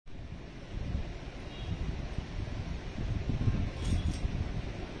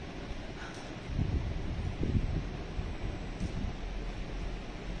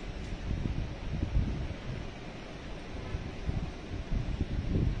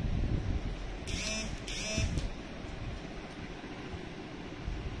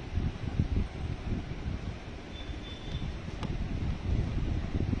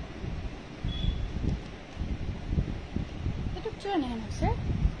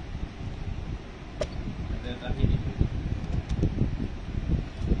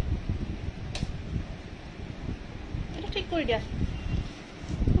কৰি দিয়া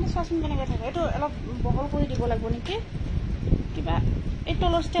চাচোন কেনেকৈ থাকে এইটো অলপ বহল কৰি দিব লাগিব নেকি কিবা এই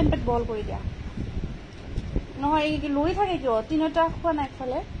তলৰ ষ্টেণ্ডত বহল কৰি দিয়া নহয় এই লৰি থাকে কিয় তিনিটা খোৱা নাই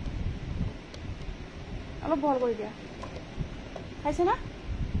খালে অলপ বহল কৰি দিয়া খাইছে না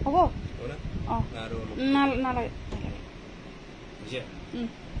হ'ব অঁ নালাগে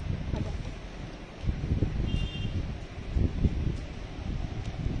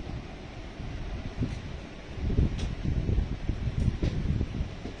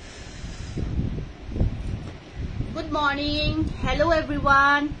Good morning. Hello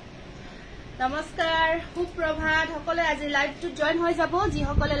everyone. Namaskar. Suprabhat. Hokole aji live to join hoi jabo. Ji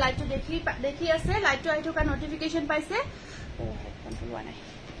hokole live to dekhi ase. Live to ahi thoka notification paise. Oh, control one.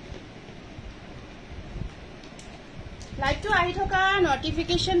 Live to ahi thoka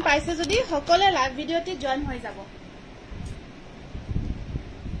notification paise jodi hokole live video ti join hoi jabo.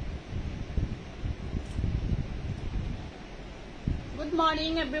 Good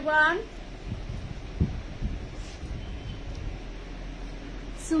morning everyone.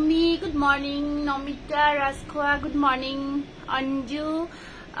 Sumi, good morning. Nomita, Raskwa, good morning. Anju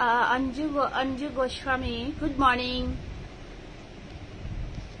Goswami, good morning.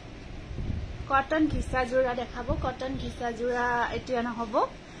 Cotton Kisa Jura dekhabo, cotton Kisa Jura etiana hobo.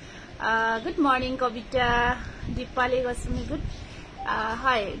 Good morning, Kavita, Dipali Goswami, good.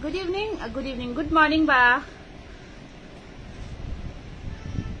 Hi, good evening, good morning, ba.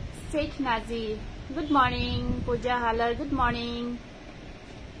 Sheikh Nazi, good morning. Pooja Halar, good morning.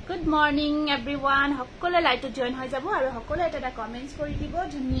 Good morning everyone. Hokole live to join hoi jabo aru hokole eta comments kori dibo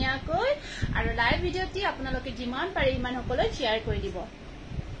dhuniya koi aru live video ti apnaloke jiman pare iman hokole share kori dibo.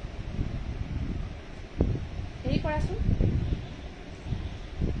 Hei korasu.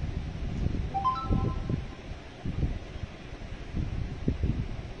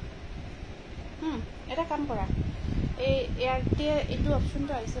 Eta kam kora. Ei erte etu option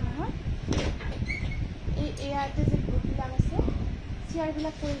to aise na hoy. Ei erte je group lag ase. Share bila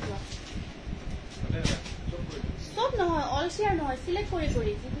kori diwa sob নহয় all share নহয় select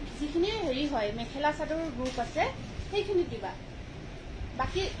কৰি যিখিনি হেৰি হয় mekhela chador group আছে সেইখিনি দিবা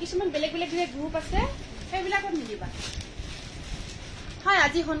বাকি কিছুমান বেলেগ বেলেগ গ্ৰুপ আছে সেইবিলাকত নিদিবা হয়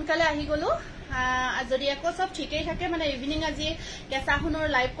আজি হনকালে আহি গলো যদি একো সব ঠিকই থাকে মানে ইভিনিং আজি কেঁচাহুনৰ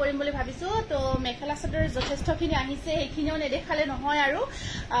লাইভ কৰিম বুলি ভাবিছো তো মেখেলা চাদৰ যথেষ্টখিনি আহিছে সেইখিনিও নেদেখালে নহয় আৰু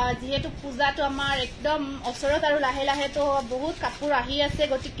যেহেতু পূজাটো আমাৰ একদম অচৰত আৰু লাহে লাহে তো বহুত কাপোৰ আহি আছে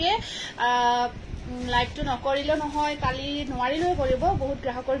গতিকে লাইভটো নকৰিলে নহয় কালি নোৱাৰিলৈ কৰিব বহুত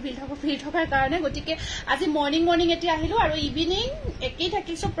গ্ৰাহকৰ ভিৰ থকাৰ কাৰণে গতিকে আজি মৰ্নিং এতিয়া আহিলো আৰু ইভিনিং একেই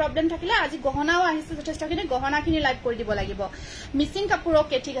থাকি সব প্ৰবলেম থাকিলে আজি গহনাও আহিছে যথেষ্টখিনি গহনাখিনি লাইভ কৰি দিব লাগিব মিসিং কাপোৰ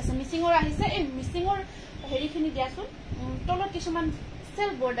ওকে ঠিক আছে মিসিংৰ আহিছে এই মিসিংৰ হেৰিখিনি দিয়াচোন তলত কিছুমান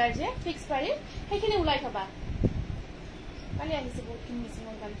সেল বৰ্ডাৰ যে ফিক্স পাৰি সেইখিনি উলাই থবা কালি আহিছে বহুতখিনি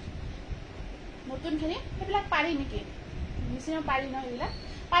মিসিংৰ কালি নতুনখিনি সেইবিলাক পাৰি নেকি মিসিংৰ পাৰি ন এইবিলাক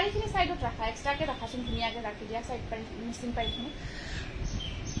পাৰিখিনি সাইডত ৰাখা এক্সট্ৰাকে ৰাখাচোন ধুনিয়াকে ৰাখি দিয়া সাইড পাৰি মিসিং পাৰিখিনি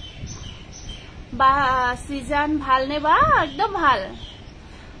বা সিজন ভাল নে বা একদম ভাল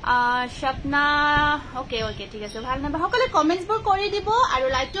স্বপ্না ওকে ঠিক আছে ভাল নে বা সকলে কমেন্টস বোৰ কৰি দিব আৰু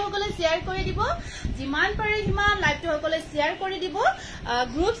লাইভটো সকলে শেয়াৰ কৰি দিব যিমান পাৰে হিমান লাইভটো সকলে শেয়াৰ কৰি দিব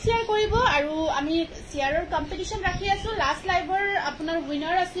গ্ৰুপ শেয়াৰ কৰিব আৰু আমি শেয়াৰৰ কম্পিটিশন ৰাখি আছো লাষ্ট লাইভৰ আপোনাৰ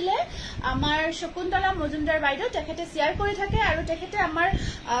উইনাৰ আছিলে আমাৰ শকুন্তলা মজুমদাৰ বাইদেউ তেখেতে শেয়াৰ কৰি থাকে আৰু তেখেতে আমাৰ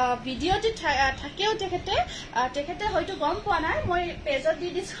ভিডিওটি থাকেও তেখেতে হয়তো গম পোৱা নাই মই পেজত দি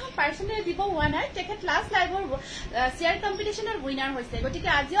দিছো পাৰ্সনেলি দিব হোৱা নাই তেখেত লাষ্ট লাইভৰ শেয়াৰ কম্পিটিশনৰ উইনাৰ হৈছে গতিকে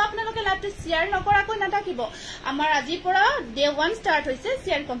আজিও আপোনালোকে লাইভটো শেয়াৰ নকৰাকৈ নাথাকিব আমাৰ আজিৰ পৰা ডে 1 ষ্টাৰ্ট হৈছে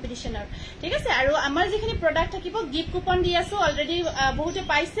শেয়াৰ কম্পিটিশনৰ ঠিক আছে আৰু আমাৰ যিখিনি প্ৰডাক্ট থাকিব গিফট কুপন দি আছো অলৰেডি বহুতে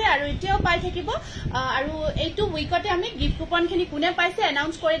পাইছে আৰু এতিয়াও পাই থাকিব আৰু এইটো উইকতে আমি গিফট কুপনখিনি কোনে পাইছে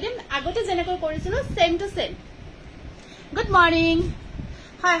এনাউন্স কৰি দিম আগতে যেনেকৈ কৰিছিলো same to same good morning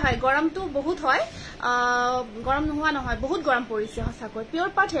হয় গৰমটো বহুত হয় গৰম নোহোৱা নহয় বহুত গৰম পৰিছে হসাকৈ পিওৰ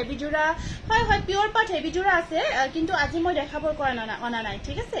পাট হেভি জোড়া হয় পিওৰ পাট হেভি জোড়া আছে কিন্তু আজি মই দেখাবৰ কৰা অনা নাই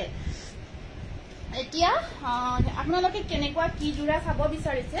ঠিক আছে এতিয়া আপোনালোকে কেনেকুৱা কি জোড়া চাব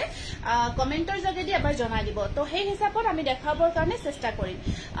বিচাৰিছে কমেন্টৰ যোগেদি এবাৰ জনাই দিব তো সেই হিচাপত আমি দেখাবৰ কাৰণে চেষ্টা কৰিম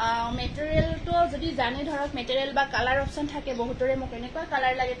মেটেৰিয়েলটো যদি জানে ধৰক মেটেৰিয়েল বা কালাৰ অপচন থাকে বহুতৰে মোক এনেকুৱা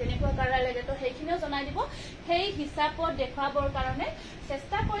কালাৰ লাগে তেনেকুৱা কালাৰ লাগে তো সেইখিনিও জনাই দিব সেই হিচাপত দেখাবৰ কাৰণে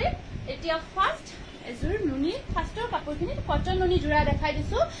চেষ্টা কৰিম এতিয়া ফাৰ্স্ট এজুৰ নুনি ফাৰ্স্টৰ কাপোৰখিনি কটন নুনি জোড়া দেখাই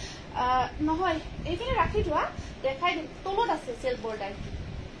দিছো নহয় এইখিনি ৰাখি থোৱা দেখাই তলত আছে সেল বৰ্ডাৰ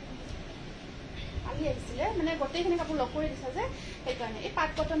আলি আহিছিলে মানে গোটেইখিনি কাপোৰ লক কৰি দিছা যে সেইকাৰণে এই পাট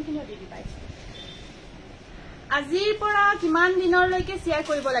কটনখিনিও দি দিবা আজিৰ পৰা কিমান দিনলৈকে শেয়াৰ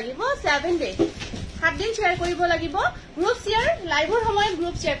কৰিব লাগিব 7 ডে 7 দিন শ্বেয়াৰ কৰিব লাগিব গ্ৰুপ শ্বেয়াৰ লাইভৰ সময়ত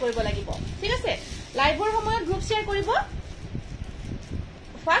গ্ৰুপ শ্বেয়াৰ কৰিব লাগিব ঠিক আছে লাইভৰ সময়ত গ্ৰুপ শ্বেয়াৰ কৰিব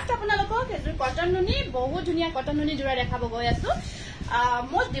ফাৰ্স্ট আপোনালোকক এজোৰ কটন নুনি বহুত ধুনিয়া কটন নুনি জোৰা দেখাব গৈ আছো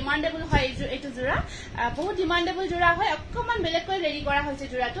মোস্ট ডিমান্ডেবল হয় এইটো জোৰা বহুত ডিমান্ডেবল জোৰা হয় অকমান বেলেগ কৰি ৰেডি কৰা হৈছে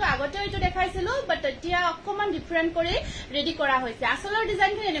জোৰাটো আগতে এইটো দেখাইছিলো বাট এতিয়া অকমান ডিফাৰেন্ট কৰি ৰেডি কৰা হৈছে আসলৰ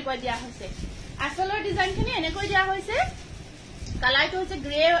ডিজাইনখিনি এনেকৈ দিয়া হৈছে আসলৰ ডিজাইনখিনি এনেকৈ দিয়া হৈছে কালাৰটো হৈছে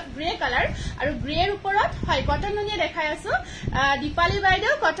গ্ৰে কালাৰ আৰু গ্ৰেৰ ওপৰত হয় কটন নুনিয়ে দেখাই আছো দীপালি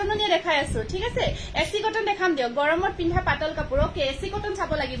বাইদেউ কটন নুনিয়ে দেখাই আছো ঠিক আছে এসি কটন দেখাম দিও গৰমত পিন্ধা পাতল কাপোৰ ওকে এসি কটন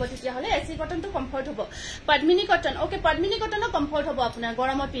চাব লাগিব তেতিয়া হলে এসি কটনটো কমফৰ্ট হ'ব পদ্মিনী কটন ওকে পদ্মিনী কটনো কমফৰ্ট হ'ব আপোনাৰ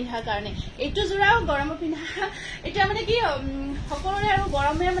গৰমত পিন্ধাৰ কাৰণে এইটো জোৰাও গৰমত পিন্ধা এটা মানে কি সকলোৰে আৰু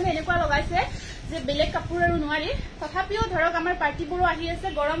গৰমে মানে এনেকুৱা লগাইছে যে বেলেগ কাপোৰ আৰু নোৱাৰি তথাপিও ধৰক আমাৰ পাৰ্টিবোৰো আহি আছে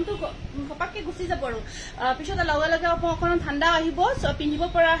গৰমটো খপাককে গুচি যাব আৰু পিছত লগে লগে অকণ ঠাণ্ডা আহিব পিন্ধিব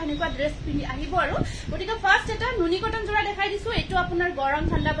পৰা হেনেকুৱা ড্ৰেছ পিন্ধি আহিব আৰু গতিকে ফাৰ্স্ট এটা নুনি কটন জোৰা দেখাই দিছো এইটো আপোনাৰ গৰম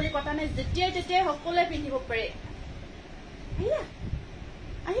ঠাণ্ডা বুলি কথা নাই যেতিয়াই তেতিয়াই সকলোৱে পিন্ধিব পাৰে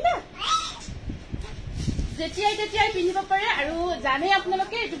আহিলা যেতিয়াই তেতিয়াই পিন্ধিব পাৰে আৰু জানে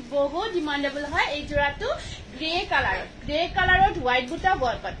আপোনালোকে এইটো বহুত ডিমান্ডেবল হয় এই জোৰাটো গ্ৰে কালাৰত হোৱাইট বুটা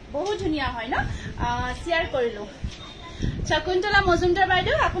বলকট বহুত ধুনিয়া হয় ন শেয়াৰ কৰিলো শকুন্তলা মজুমদাৰ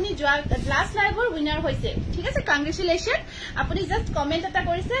বাইদেউ আপুনি লাষ্ট লাইভৰ উইনাৰ হৈছে ঠিক আছে কংগ্ৰেচুলেশ্যন আপুনি জাস্ট কমেন্ট এটা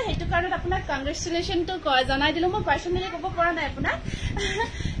কৰিছে হেতু কাৰণত আপোনাক কংগ্ৰেচুলেশ্যনটো জনাই দিলো মই পাৰ্সনেলি ক'ব পৰা নাই আপোনাক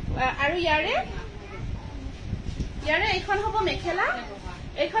আৰু ইয়াৰে এইখন হ'ব মেখেলা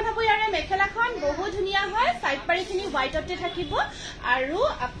এইখন হ'ব ইয়াৰে মেখেলাখন বহুত ধুনিয়া হয় সাইড পাৰিখিনি হোৱাইটতে থাকিব আৰু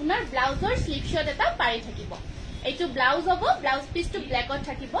আপোনাৰ ব্লাউজৰ স্লিপ শট এটা পাৰি থাকিব এইটো ব্লাউজ হ'ব ব্লাউজ পিসটো ব্ল্যাকত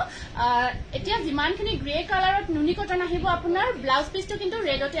থাকিব এতিয়া যিমানখিনি গ্ৰে কালাৰত নুনি কটন আহিব আপোনাৰ ব্লাউজ পিসটো কিন্তু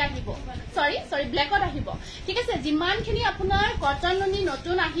ৰেডতে আহিব সৰি ব্ল্যাকত আহিব ঠিক আছে যিমানখিনি আপোনাৰ কটন নুনি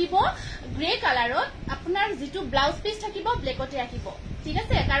নতুন আহিব গ্ৰে কালাৰত আপোনাৰ যেটো ব্লাউজ পিস থাকিব ব্ল্যাকতে আহিব ঠিক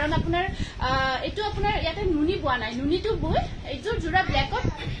আছে কাৰণ আপোনাৰ এটো আপোনাৰ ইয়াতে নুনি বোৱা নাই নুনিটো বৈ এইযোৰ জোৰা ব্ল্যাকত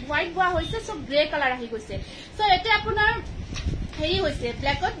হোৱাইট বোৱা হৈছে সব গ্ৰে কালাৰ আহি গৈছে সো এতে আপোনাৰ হেৰি হৈছে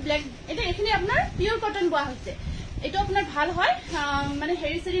ব্ল্যাকত ব্ল্যাক এটা এখিনি আপোনাৰ পিওৰ কটন বোৱা হৈছে এটো আপোনাৰ ভাল হয় মানে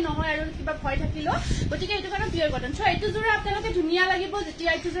হেৰি সেৰি নহয় আৰু কিবা ভয় থাকিলো গতিকে এটো কাৰণ পিওৰ কটন সো এটো জোৰা আপোনালোকে ধুনিয়া লাগিব যেতিয়া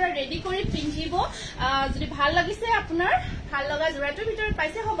এটো জোৰা ৰেডি কৰি পিন্ধিব যদি ভাল লাগিছে আপোনাৰ ভাল লগা জোৰাটোৰ ভিতৰত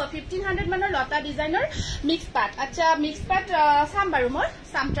পাইছে হ'ব 1500 মানৰ লতা ডিজাইনৰ মিক্স পাট আচ্ছা মিক্স পাট সাম বাৰো মই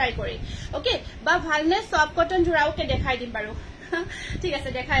সাম ট্ৰাই কৰি ওকে বা ভালনে সফট কটন জোৰাওকে দেখাই দিম বাৰো ঠিক আছে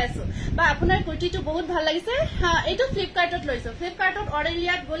দেখাই আছো বা আপোনাৰ কুৰ্তিটো বহুত ভাল লাগিছে এইটো ফ্লিপকাৰ্টত লৈছো ফ্লিপকাৰ্টত অৰ্ডাৰ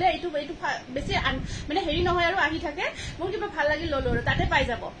লিয়াত গলে এইটো বেছি মানে হেৰি নহয় আৰু আহি থাকে মোৰ কিবা ভাল লাগি ললো তাতে পাই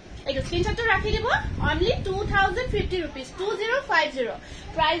যাব এইটো স্ক্ৰিনশ্বটটো ৰাখি দিব only 2050 rupees 2050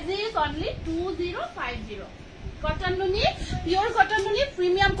 price is only 2050 cotton নুনি পিওৰ কটন নুনি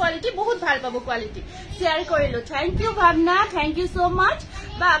প্ৰিমিয়াম কোয়ালিটি বহুত ভাল পাবো কোয়ালিটি শেয়াৰ কৰিলো থ্যাংক ইউ ভাবনা থ্যাংক ইউ সো মাচ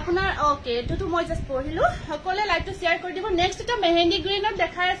বা আপোনাৰ ওকে এটো মই জাস্ট পঢ়িলো সকলে লাইভটো শেয়াৰ কৰি দিব নেক্সট এটা মেহেন্দি গ্ৰীনত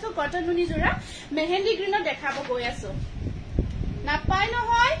দেখাই আছো কটন নুনি জোৰা মেহেন্দি গ্ৰীনত দেখাব গৈ আছো নাপাই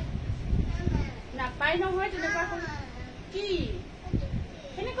নহয় তেনেকুৱা কি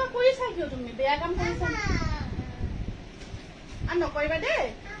এনেকুৱা কৰিছা কিয় তুমি বেয়া কাম কৰিছা আ নকৰিবা দে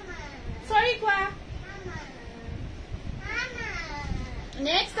সৰি কোৱা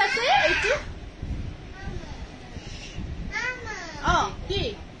নেক্সট আছে এইটো কি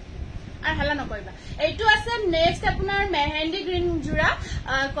আৰ হালা নকৰিবা এইটো আছে নেক্সট আপোনাৰ মেহেন্দি গ্ৰীন জোৰা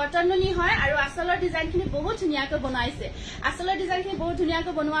কটন নুনি হয় আৰু আসলৰ ডিজাইনখিনি বহুত ধুনিয়াকৈ বনাইছে আসলৰ ডিজাইনখিনি বহুত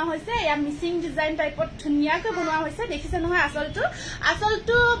ধুনিয়াকৈ বনোৱা হৈছে ইয়া মিসিং ডিজাইন টাইপত ধুনিয়াকৈ বনোৱা হৈছে দেখিছে নহয়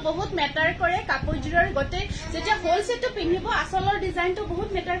আসলটো বহুত মেটাৰ কৰে কাপোৰজোৰৰ গতে যেতিয়া হোল সেটটো পিন্ধিব আসলৰ ডিজাইনটো বহুত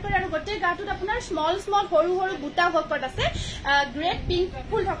মেটাৰ কৰে আৰু গতে গাটোত আপোনাৰ স্মল সৰু বুটা ভকত আছে গ্ৰেট পিংক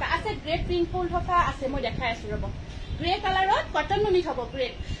ফুল থকা আছে গ্ৰেট পিংক ফুল থকা আছে মই দেখাই আছো ৰব গ্ৰে কালাৰত কটন নুনি থব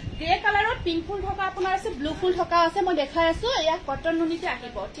গ্ৰে কালাৰত পিংক ফুল থকা আপোনাৰ আছে ব্লু ফুল থকা আছে মই দেখাই আছো ইয়া কটন নুনিতে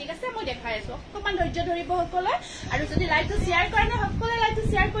আহিব ঠিক আছে মই দেখাই আছো অকমান ধৈৰ্য ধৰিব সকলে আৰু যদি লাইভটো শেয়াৰ কৰে না সকলে লাইভটো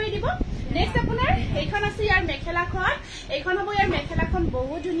শেয়াৰ কৰি দিব নেক্সট আপোনাৰ এইখন আছে ইয়াৰ মেখেলাখন এইখন হ'ব ইয়াৰ মেখেলাখন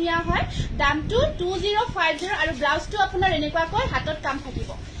বহুত ধুনিয়া হয় দামটো 2050 আৰু ব্লাউজটো আপোনাৰ এনেকুৱাকৈ হাতত কাম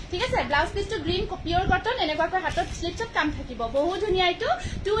থাকিব ঠিক আছে ব্লাউজ পিসটো গ্ৰীন পিওৰ কটন এনেকুৱাকৈ হাতত স্লিপছত কাম থাকিব বহুত ধুনিয়া এইটো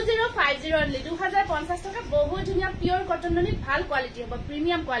 2050 অনলি 2050 টকা বহুত ধুনিয়া পিওর কটন নুনি ভাল কোয়ালিটি হ'ব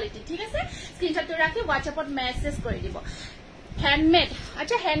প্রিমিয়াম কোয়ালিটি ঠিক আছে স্ক্রিনশটটো ৰাখি WhatsAppত মেসেজ কৰি দিব হ্যান্ডমেড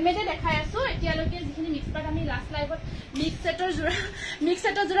আচ্ছা হ্যান্ডমেডে দেখাই আছো এতিয়ালৈকে যিখিনি মিক্স পাট আমি লাষ্ট লাইভত মিক্স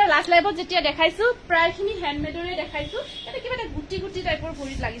সেটৰ জোৰা লাষ্ট লাইভত যেতিয়া দেখাইছো প্ৰায়খিনি হ্যান্ডমেডৰে দেখাইছো এটা কিবা এটা গুটি টাইপৰ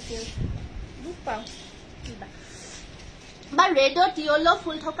ভৰিত লাগিছিল বুক পাও কিবা বা ৰেডত ইয়েলো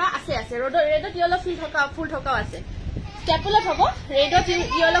ফুল থকা আছে ৰেডত ইয়েলো ফুল থকা আছে ষ্টেপলত হ'ব ৰেডত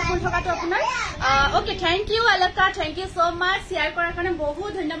ইয়েলো ফুল থকাটো আপোনাৰ okay thank U Alka thank U so মাচ শেয়াৰ কৰাৰ কাৰণে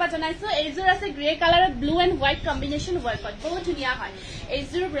বহুত ধন্যবাদ জনাইছো এইযোৰ আছে গ্ৰে কালাৰত ব্লু এণ্ড হোৱাইট কম্বিনেশ্যন ৱৰ্কত বহুত ধুনীয়া হয়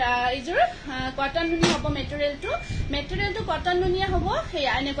এইযোৰ কটন নুনি হ'ব মেটেৰিয়েলটো কটন নুনিয়া হ'ব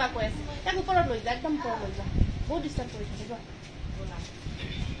সেয়া এনেকুৱা কৈ আছে ইয়াক ওপৰত লৈ যা একদম ওপৰত লৈ যা বহুত ডিষ্টাৰ্ব কৰি থাকিব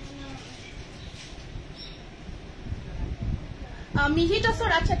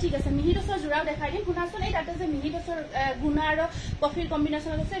মিহিটছৰ আচ্ছা ঠিক আছে মিহিটছৰ জোৰাও দেখাই দিম শুনাচোন এই তাতে যে মিহিটছৰ গুণা আৰু কফিৰ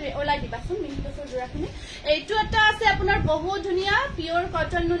কম্বিনেশ্যন আছে ওলাই দিবাচোন মিহিটছৰ জোৰাখিনি এইটো এটা আছে আপোনাৰ বহুত ধুনীয়া পিয়ৰ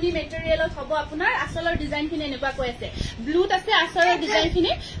কটন নুনি মেটেৰিয়েলত হ'ব আপোনাৰ আচলৰ ডিজাইনখিনি এনেকুৱা কৈ আছে ব্লুত আছে আচলৰ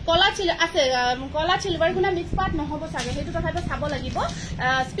ডিজাইনখিনি কলা চিলভাৰ গুণা মিক্স পাত নহ'ব চাগে সেইটো তথাপি চাব লাগিব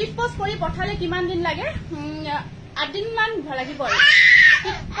স্পীড পোষ্ট কৰি পঠালে কিমান দিন লাগে 8 দিন মান লাগিব আৰু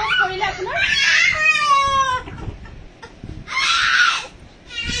স্পীড পোষ্ট কৰিলে আপোনাৰ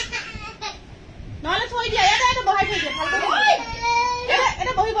নহলে থৈ দিয়া এটা বহাই থৈ দিয়া ভালকৈ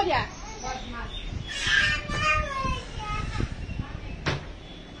এটা বহিব দিয়া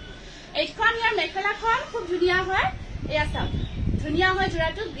এইখন ইয়াৰ মেখেলাখন খুব ধুনীয়া হয় এয়া চাওক ধুনীয়া হয়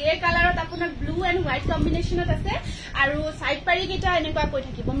জোৰাটো গ্ৰে কালাৰত আপোনাৰ ব্লু এণ্ড হোৱাইট কম্বিনেশ্যনত আছে আৰু সাইড পাৰি কেইটা এনেকুৱা কৈ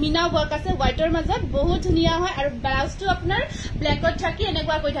থাকিব মিনা ৱৰ্ক আছে হোৱাইটৰ মাজত বহুত ধুনীয়া হয় আৰু ব্লাউজটো আপোনাৰ ব্লেকত থাকি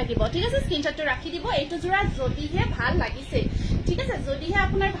এনেকুৱা কৈ থাকিব ঠিক আছে স্ক্ৰীনশ্বটটো ৰাখি দিব এইটো জোৰা যদিহে ভাল লাগিছে ঠিক আছে যদিহে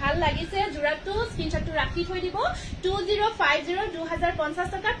আপোনাৰ ভাল লাগিছে জোৰাটো স্ক্ৰীনশ্বটটো ৰাখি থৈ দিব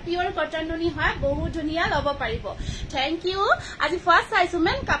 2050 টকা পিয়ৰ কটন নুনি হয় বহুত ধুনীয়া ল'ব পাৰিব থ্যাংক ইউ আজি ফাৰ্ষ্ট চাইছো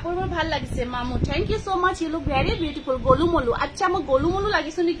মেন কাপোৰবোৰ ভাল লাগিছে মামু থ্যাংক ইউ সো মাচ ইউ লুক ভেৰি বিউটিফুল গলুমলু আচ্ছা মই গলুমলু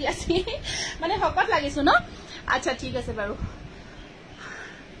লাগিছো নেকি আজি মানে শকত লাগিছো ন আচ্ছা ঠিক আছে বাৰু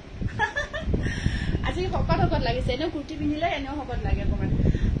আজি শকত লাগিছে এনেও কুৰ্তি পিন্ধিলে এনেও শকত লাগে অকমান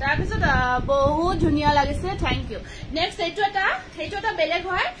তাৰপিছত বহুত ধুনীয়া লাগিছে থ্যাংক ইউ নেক্সট এইটো এটা বেলেগ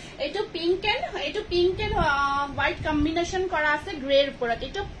হয় এইটো পিংক এণ্ড হোৱাইট কম্বিনেশ্যন কৰা আছে গ্ৰেৰ ওপৰত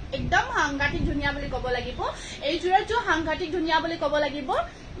এইটো একদম সাংঘাতিক ধুনীয়া বুলি ক'ব লাগিব এই জোৰাটো সাংঘাতিক ধুনীয়া বুলি ক'ব লাগিব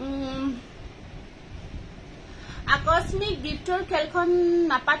আকস্মিক গিফ্টৰ খেলখন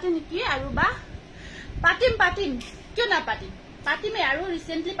নাপাতে নেকি আৰু বা পাতিম কিয় নাপাতিম পাতিমে আৰু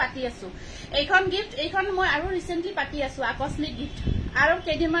ৰিসেন্টলি পাতি আছো এইখন মই আৰু ৰিসেন্টলি পাতি আছো আকস্মিক গিফ্ট আৰু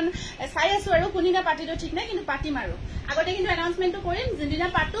কেইদিনমান চাই আছো আৰু কোনদিনা পাতিটো ঠিক নাই কিন্তু পাতিম আৰু আগতে কিন্তু এনাউন্সমেন্টটো কৰিম যোনদিনা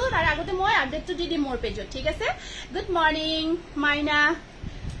পাতো তাৰ আগতে মই আপডেটটো দি দিম মোৰ পেজত ঠিক আছে গুড মৰ্নিং মাইনা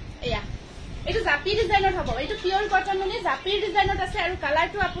এয়া এইটো জাপি ডিজাইনত হ'ব এইটো পিয়ৰ কটন নুনি জাপিৰ ডিজাইনত আছে আৰু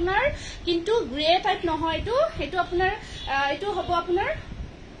কালাৰটো আপোনাৰ কিন্তু গ্ৰে টাইপ নহয় এইটো আপোনাৰ এইটো হ'ব আপোনাৰ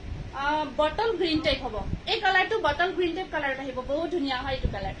বটল গ্ৰীণ টাইপ হ'ব এই কালাৰটো বটল গ্ৰীণ টাইপ কালাৰত আহিব বহুত ধুনীয়া হয় এইটো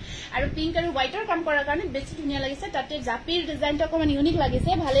কালাৰ আৰু পিংক আৰু হোৱাইটৰ কাম কৰাৰ কাৰণে বেছি ধুনীয়া লাগিছে তাতে জাপিৰ ডিজাইনটো অকমান ইউনিক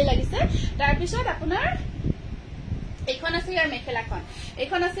লাগিছে ভালেই লাগিছে তাৰপিছত আপোনাৰ এইখন আছে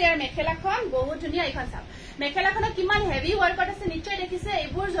ইয়াৰ মেখেলাখন বহুত ধুনীয়া এইখন চাওক মেখেলাখনত কিমান হেভি ৱৰ্কত আছে নিশ্চয় দেখিছে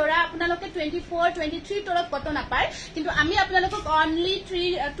এইবোৰ জোৰা আপোনালোকে 24-23 তলত কত নাপায় কিন্তু আমি আপোনালোকক অনলি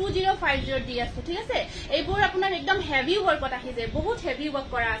 2050 দি আছো ঠিক আছে এইবোৰ আপোনাৰ একদম হেভি ৱৰ্কত আহি যায় বহুত হেভি ৱৰ্ক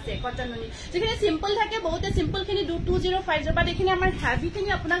কৰা আছে কটন নুনি যিখিনি সিম্পল থাকে বহুতে সিম্পল খিনি 2050 বা দেখিনে আমাৰ হেভি খিনি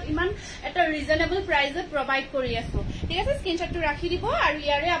আপোনাক ইমান এটা ৰিজনেবল প্ৰাইজত প্ৰভাইড কৰি আছো ঠিক আছে স্ক্ৰীনশ্বটটো ৰাখি দিব আৰু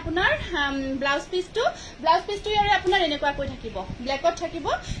ইয়াৰে আপোনাৰ ব্লাউজ পিসটো ইয়াৰে আপোনাৰ এনেকুৱা কৈ থাকিব ব্লেকত থাকিব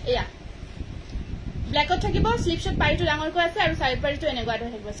এয়া ব্লেকত থাকিব স্লিপশ্বট পাৰিটো ডাঙৰকৈ আছে আৰু সাইড পাৰিটো এনেকুৱা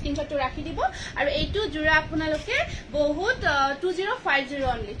থাকিব স্ক্ৰীনশ্বটটো ৰাখি দিব আৰু এইটো জোৰা আপোনালোকে বহুত 2050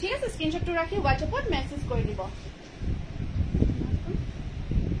 অনলি ঠিক আছে স্ক্ৰীনশ্বটটো ৰাখি WhatsAppত মেছেজ কৰি দিব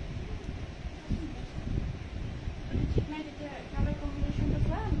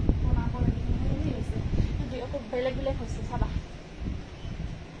বেলেগ হৈছে চাবা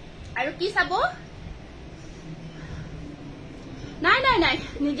আৰু কি চাব নাই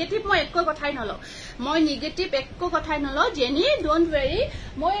নিগেটিভ মই একো কথাই নলওঁ জেনি ডোন্ট वेरी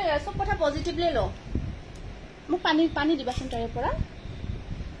মই সব কথা পজিটিভলি লওঁ মোক পানী দিবাচোন তাৰে পৰা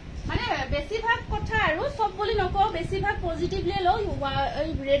মানে বেছিভাগ কথা আৰু সব বুলি নকওঁ বেছিভাগ পজিটিভলি লওঁ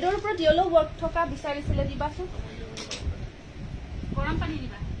ৰেডৰ ওপৰত ইয়েলো ৱৰ্ক থকা বিচাৰিছিলে দিবাচোন গৰম পানী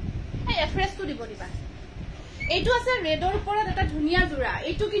দিবা এই এফ্ৰেছটো দিব দিবা এইটো আছে ৰেডৰ ওপৰত এটা ধুনীয়া জোৰা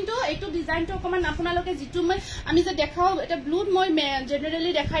এইটো কিন্তু এইটো ডিজাইনটো অকমান আপোনালোকে যেটো আমি যে দেখাও এটা ব্লুত মই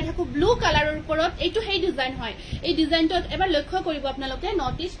জেনাৰেলি দেখাই থাকো ব্লু কালাৰৰ ওপৰত এইটো হেই ডিজাইন হয় এই ডিজাইনটো এবাৰ লক্ষ্য কৰিব আপোনালোকে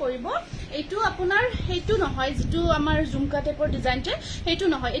নটিস কৰিব এইটো আপোনাৰ হেইটো নহয় যেটো আমাৰ জুমকা টাইপৰ ডিজাইনটো হেইটো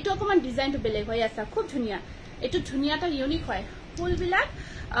নহয় এইটো অকমান ডিজাইনটো বেলেগ হয় আছে খুব ধুনীয়া এইটো ধুনীয়াটা ইউনিক হয় ফুলবিলাক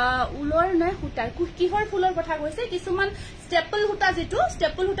উলৰ নাই হুটাৰ কিহৰ ফুলৰ কথা কৈছে কিছুমান ষ্টেপল হুটা যেটো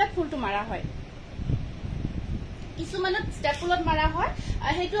ষ্টেপল হুটাত ফুলটো মাৰা হয় কিছুমানত ষ্টেপলত মাৰা হয়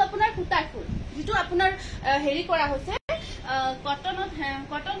হেইটো আপোনাৰ হুটা ফুল যেটো আপোনাৰ হেৰি কৰা হৈছে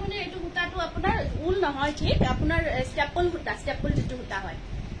কটন মানে এইটো সূতাটো আপোনাৰ উল নহয় ঠিক আপোনাৰ ষ্টেপল সূতা ষ্টেপল যেটো সূতা হয়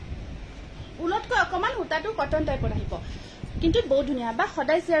উলতকৈ অকমান সূতাটো কটন টাইপৰ আহিব কিন্তু বহুত ধুনীয়া বা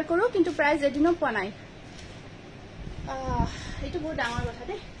সদায় শেয়াৰ কৰো কিন্তু প্ৰাইস এদিনো পোৱা নাই এইটো বহুত ডাঙৰ কথা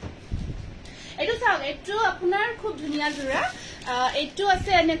দেই এইটো চাওক এইটো আপোনাৰ খুব ধুনীয়া জোৰা এইটো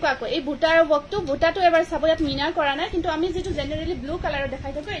আছে এনেকুৱাকৈ এই বুটাৰ বুটাটো এবাৰ চাব ইয়াত মিনাৰ কৰা নাই কিন্তু আমি যেটো জেনাৰেলি ব্লু কালাৰৰ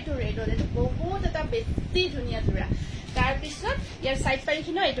দেখাই থাকো এইটো ৰেডৰ এইটো বহুত এটা বেছি ধুনীয়া জোৰা তাৰ পিছত ইয়াৰ সাইড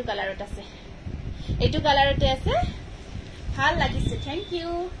পাৰিখিনো এইটো কালাৰত আছে এইটো কালাৰতে আছে ভাল লাগিছে থ্যাংক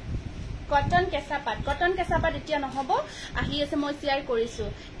ইউ কটন কেঁচাপাত এতিয়া নহব আহি আছে মই শেয়াৰ কৰিছো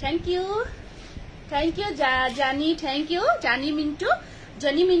থ্যাংক ইউ জানি থ্যাংক ইউ জানি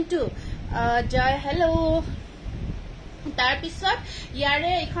মিন্টু জয় হেল্ল তাৰ পিছত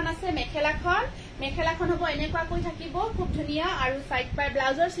ইয়াৰে এখন আছে মেখেলাখন হ'ব এনেকুৱাকৈ থাকিব খুব ধুনীয়া আৰু সাইড পাৰ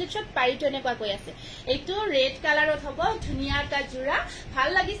ব্লাউজৰ স্লিপছত পাৰিটো এনেকুৱাকৈ আছে এইটো ৰেড কালাৰত হ'ব ধুনীয়া এটা জোৰা ভাল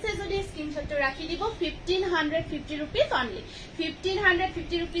লাগিছে যদি স্ক্ৰিনশ্বটটো ৰাখি দিব 1550 rupees only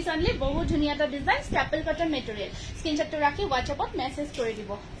 1550 rupees only বহুত ধুনীয়া এটা ডিজাইন ষ্টেপল কটন মেটেৰিয়েল স্ক্ৰিনশ্বটটো ৰাখি WhatsAppত মেছেজ কৰি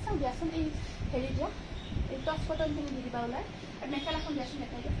দিব চাও দিয়াচোন এই হেৰি দিয়া এই টপ কটন তুমি দি দিবা ওলাই আৰু মেখেলাখন দিয়াচোন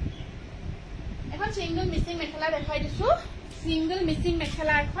দেখাই দিবা এখন সিঙ্গল মিসিং মেখেলা দেখাই দিছো সিঙ্গল মিসিং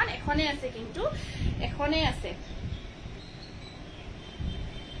মেখেলা এখনে আছে কিন্তু এখনে আছে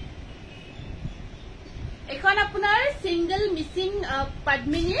এখন আপোনাৰ সিঙ্গল মিসিং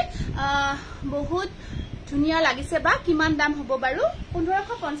পদ্মিনী বহুত ধুনীয়া লাগিছে বা কিমান দাম হ'ব বাৰু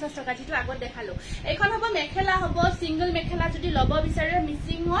 1550 টকা যেটো আগত দেখালো এখন হ'ব মেখেলা হ'ব সিঙ্গল মেখেলা যদি লব বিচাৰে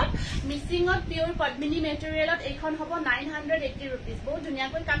মিসিংত পিওৰ পদ্মিনী মেটেৰিয়েলত এখন হ'ব 980 rupees বহুত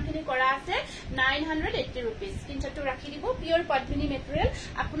ধুনীয়াকৈ কামখিনি কৰা আছে 980 rupees স্ক্ৰিনশ্বটটো ৰাখি দিব পিওৰ পদ্মিনী মেটেৰিয়েল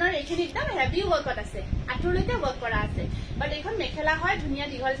আপোনাৰ এইখিনি একদম হেভি ওয়াৰ্কত আছে আঠুলৈতে ওয়াৰ্ক কৰা আছে বাট এখন মেখেলা হয় ধুনীয়া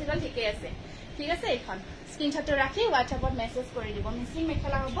দীঘল ঠিকে আছে ঠিক আছে এখন স্ক্ৰিনশ্বটটো ৰাখি WhatsAppত মেছেজ কৰি দিব মিসিং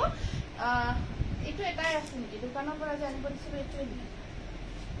মেখেলা হ'ব এইটো এটাই আছে নেকি দোকানৰ পৰা জানিব দিছিলো এইটো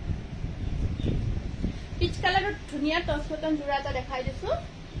পিচ কালাৰৰ ধুনীয়া টপ কটন জোৰা এটা দেখাই দিছো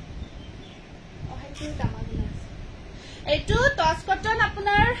এইটো টচ কটন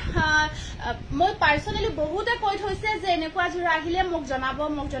আপোনাৰ মই পাৰ্সোনালি বহুতে কৈ থৈছে যে এনেকুৱা জোৰা আহিলে মোক জনাব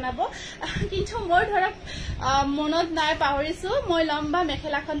কিন্তু মোৰ ধৰক মনত নাই পাহৰিছো মই লম্বা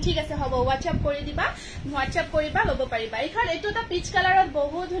মেখেলাখন ঠিক আছে হ'ব WhatsApp কৰি দিবা ল'ব পাৰিবা এইটো এটা পিচ কালাৰত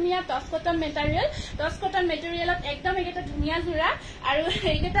বহুত ধুনীয়া টচ কটন মেটেৰিয়েলত একদম এটা ধুনীয়া জোৰা আৰু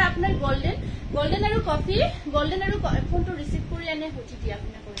এইটা আপোনাৰ গোল্ডেন আৰু কফি ফোনটো ৰিসিভ কৰি আনে হটি দিয়া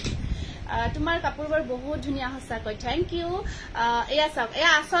আপুনি কৰি তোমাৰ কাপোৰবোৰ বহুত ধুনীয়া হসাকৈ থ্যাংক ইউ এয়া চাওক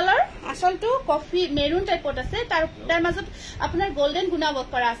এয়া আসলটো কফি মেৰুন টাইপত আছে তাৰ মাজত আপোনাৰ গোল্ডেন গুণা ওয়াৰ্ক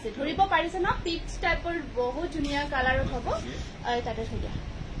কৰা আছে ধৰিব পাৰিছে না পিচ টাইপৰ বহুত ধুনীয়া কালাৰত হ'ব তাতে থিয়া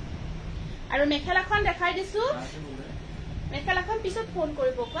আৰু মেখেলাখন দেখাই দিছো মেখেলাখন পিছত ফোন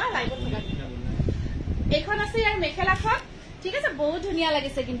কৰিব কোৱা লাইভত থকা এইখন আছে ইয়াৰ মেখেলাখন ঠিক আছে বহুত ধুনীয়া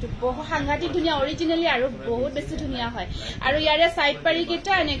লাগিছে কিন্তু বহুত সাংঘাতিক ধুনীয়া অৰিজিনালি আৰু বহুত বেছি ধুনীয়া হয় আৰু ইয়াৰে সাইড পাৰি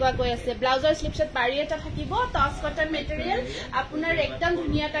কেটা এনেকুৱা কৈ আছে ব্লাউজৰ স্লিপছত পাৰি এটা থাকিব টচ কটন মেটেৰিয়েল আপোনাৰ একদম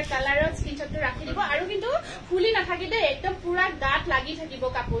ধুনীয়া এটা কালাৰত স্ক্ৰিনশ্বটটো ৰাখি দিব আৰু কিন্তু ফুলি নাথাকি দে একদম পুৰা গাত লাগি থাকিব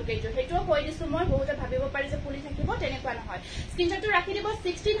কাপোৰ কেইটো হেটো কৈ দিছো মই বহুতে ভাবিব পাৰি যে ফুলি থাকিব তেনেকুৱা নহয় স্ক্ৰিনশ্বটটো ৰাখি দিব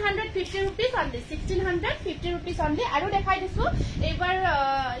 1650 rupees only 1650 rupees only আৰু দেখাই দিছো এইবাৰ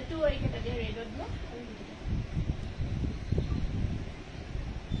এইটো এইকেটা দে ৰেডত দিও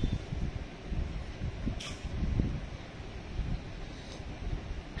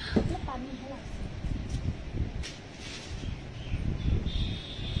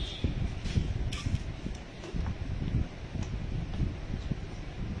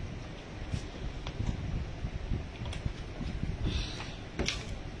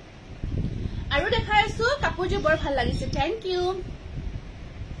আৰু দেখাই আছো কাপোৰটো বৰ ভাল লাগিছে থ্যাংক ইউ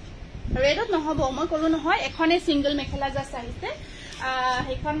ৰেডত নহব মই কলো নহয় এখনে সিঙ্গল মেখেলা জাস্ট আহিছে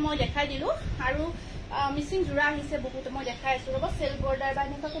হেখন মই দেখাই দিলো আৰু মিসিং জোৰা আহিছে বহুত মই দেখাই আছো ৰব সেল বৰ্ডাৰ বা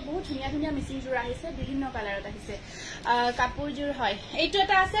এনেকুৱাকে বহুত ধুনীয়া মিসিং জোৰা আহিছে বিভিন্ন কালাৰত আহিছে কাপোৰজোৰ হয় এইটো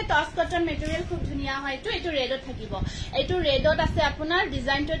এটা আছে টচ কটন মেটেৰিয়েল খুব ধুনীয়া হয় এইটো ৰেডত থাকিব এইটো ৰেডত আছে আপোনাৰ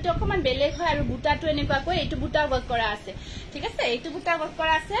ডিজাইনটো অকমান বেলেগ হয় আৰু বুটাটো এনেকুৱাকৈ এইটো বুটা ওয়াৰ্ক কৰা আছে ঠিক আছে এইটো বুটা ওয়াৰ্ক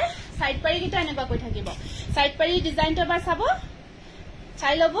কৰা আছে সাইড পাৰি কিটা এনেকুৱাকৈ থাকিব সাইড পাৰি ডিজাইনটো এবাৰ চাব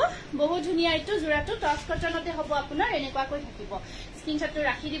চাই লব বহুত ধুনীয়া এইটো জোৰাটো টচ কটনতে হ'ব আপোনাৰ এনেকুৱাকৈ থাকিব স্ক্ৰিনশ্বটটো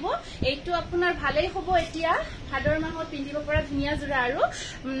ৰাখি দিব এইটো আপোনাৰ ভালেই হ'ব এতিয়া ভাদৰ মাহত পিন্ধিব পৰা ধুনীয়া জোৰা আৰু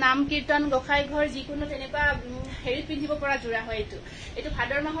নাম কীৰ্তন গোসাই ঘৰ যিকোনো তেনেকুৱা হেৰি পিন্ধিব পৰা জোৰা হয় এইটো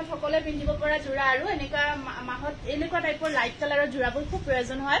ভাদৰ মাহত সকলে পিন্ধিব পৰা জোৰা আৰু এনেকুৱা মাহত এনেকুৱা টাইপৰ লাইট কালাৰৰ জোৰাবোৰ খুব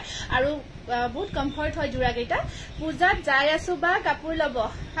প্ৰয়োজন হয় আৰু বহুত কমফৰ্ট হয় জোৰা কেইটা পূজাত যাই আছো বা কাপোৰ লব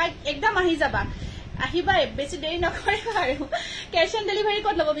একদম আহি যাবা আহিবা বেছি দেৰি নকৰিবা আৰু ক্যাশ অন ডেলিভাৰী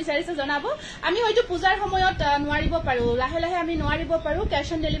ক'ত ল'ব বিচাৰিছে জনাব আমি হয়তো পূজাৰ সময়ত নোৱাৰিব পাৰো লাহে লাহে আমি নোৱাৰিব পাৰো ক্যাশ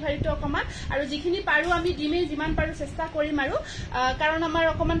অন ডেলিভাৰীটো অকমান আৰু যিখিনি পাৰো আমি দিমে যিমান পাৰো চেষ্টা কৰিম আৰু কাৰণ আমাৰ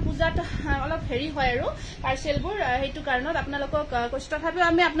অকমান পূজাত অলপ হেৰি হয় আৰু পাৰ্সেলবোৰ হেতু কাৰণত আপোনালোকক কষ্ট ভাবে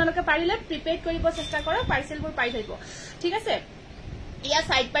আমি আপোনালোকে পাৰিলে প্ৰিপেড কৰিব চেষ্টা কৰক পাৰ্সেলবোৰ পাই থৈব ঠিক আছে ইয়া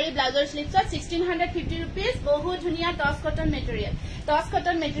সাইড পাৰি ব্লাউজৰ স্লিভছত 1650 रुपीस বহুত ধুনিয়া টস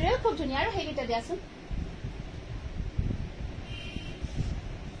কটন মেটেৰিয়েল খুব ধুনিয়া আৰু হেগিটা দিয়াছোন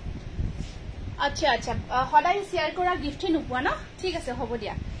আচ্ছা আচ্ছা হদাই শেয়াৰ কৰা গিফট নোপোৱা ন ঠিক আছে হ'ব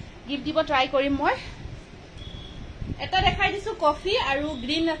দিয়া গিফট দিব ট্ৰাই কৰিম মই এটা দেখাই দিছো কফি আৰু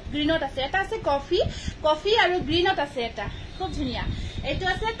গ্ৰীনত আছে এটা আছে কফি আৰু গ্ৰীনত আছে এটা খুব ধুনিয়া এটো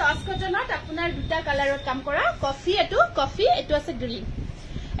আছে টস কটনত আপোনাৰ দুটা কালাৰত কাম কৰা কফি এটো আছে গ্ৰীন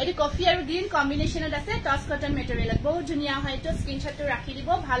এটো কফি আৰু গ্ৰীন কম্বিনেশনত আছে টস কটন মেটেৰিয়েল বহুত ধুনিয়া হয় এটো স্ক্ৰিনশ্বটটো ৰাখি দিব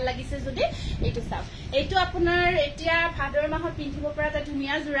ভাল লাগিছে যদি এটো চাও এটো আপোনাৰ এতিয়া ভাদৰ মাহত পিন্ধিব পৰা এটা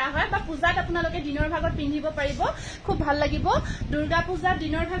ধুনিয়া জোৰা হয় বা পূজাত আপোনালোকে দিনৰ ভাগত পিন্ধিব পাৰিব খুব ভাল লাগিব দুৰ্গা পূজা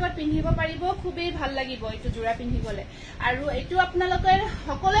দিনৰ ভাগত পিন্ধিব পাৰিব খুবেই ভাল লাগিব এটো জোৰা পিন্ধিবলে আৰু এটো আপোনালোকে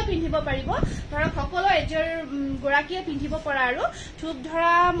সকলোৱে পিন্ধিব পাৰিব ধৰক সকলো এজৰ গৰাকীয়ে পিন্ধিব পৰা আৰু থুপ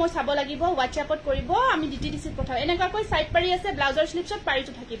ধৰা মই চাব লাগিব WhatsAppত কৰিব আমি ডিটিডিসিত পঠাও এনেকৈ সাইড পাৰি আছে ব্লাউজৰ স্লিভছত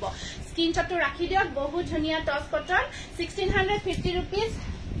পাৰিটো থাকিব স্ক্ৰিনশ্বটটো ৰাখি দিয়ক বহুত ধুনিয়া টস কটন 1650 रुपीस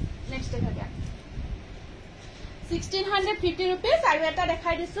নেক্সট দেখা 1650 रुपीस আৰু এটা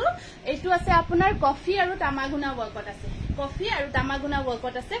দেখাই দিছো এটো আছে আপোনাৰ কফি আৰু তামাগুনা ওয়াৰ্কত আছে কফি আৰু তামাগুনা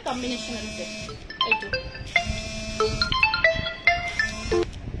ওয়াৰ্কত আছে কম্বিনেশন আছে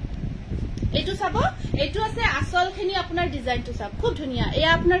এটো চাব এটো আছে আসলখিনি আপোনাৰ ডিজাইনটো চাব খুব ধুনিয়া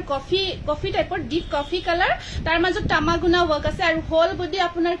এয়া আপোনাৰ কফি টাইপৰ ডিপ কফি কালাৰ তাৰ মাজত তামাগুনা ওয়াৰ্ক আছে আৰু হোল বডি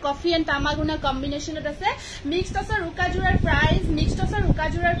আপোনাৰ কফি এন্ড তামাগুনা কম্বিনেশনত আছে মিক্সড টসৰ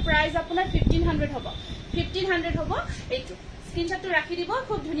উকাজোৰাৰ প্ৰাইস আপোনাৰ 1500 হ'ব 1500 হ'ব এটো স্ক্ৰিনশ্বটটো ৰাখি দিব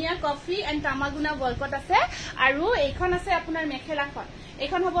খুব ধুনিয়া কফি এন্ড তামাগুনা ওয়াৰ্কত আছে আৰু এইখন আছে আপোনাৰ মেখেলাখন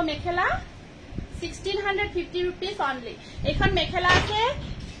এইখন হ'ব মেখেলা 1650 रुपीस অনলি এইখন মেখেলা আছে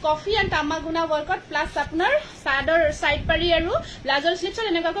কফি এন্ড তামাগুনা ওয়ার্কত প্লাস আপোনাৰ সাদৰ সাইড পাৰি আৰু ব্লাউজৰ স্লিভছত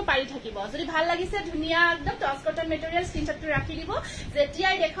এনেকৈ পাৰি থাকিব যদি ভাল লাগিছে ধুনিয়া একদম টস কটন মেটেৰিয়েল স্ক্ৰিনশ্বটটো ৰাখি দিব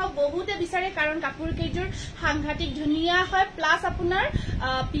যেতিয়াই দেখাও বহুতে বিচাৰে কাৰণ কাপোৰ কেইজোৰ সাংঘাতিক ধুনিয়া হয় প্লাস আপোনাৰ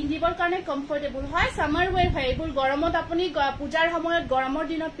পিন্ধিবৰ কাৰণে কমফৰ্টেবল হয় সামাৰ ওয়্যাৰ হয় এইবোৰ গৰমত আপুনি পূজাৰ সময়ত গৰমৰ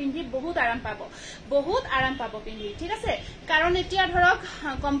দিনত পিন্ধি বহুত আৰাম পাব পিন্ধি ঠিক আছে কাৰণ এতিয়া ধৰক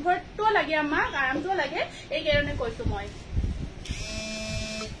কমফৰ্টটো লাগে আমাক আৰামটো লাগে এই কাৰণে কৈছো মই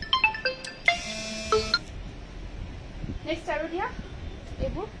নেক্সট আৰু দিয়া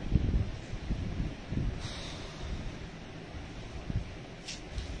এইবোৰ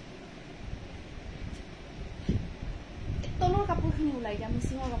তলৰ কাপোৰখিনি ওলাই দিয়া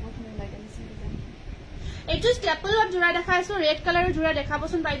মিচিঙৰ কাপোৰখিনি ওলাই দিয়া মিচিং ডিজাইন এইটো ষ্টেপলত জোৰা দেখাইছো ৰেড কালাৰৰ জোৰা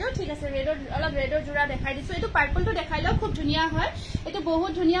দেখাবচোন বাইদেউ ঠিক আছে অলপ ৰেডৰ জোৰা দেখাই দিছো এইটো পাৰ্পলটো দেখাই লও খুব ধুনিয়া হয় এইটো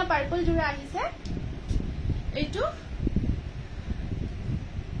বহুত ধুনিয়া পাৰ্পল জোৰা আহিছে এইটো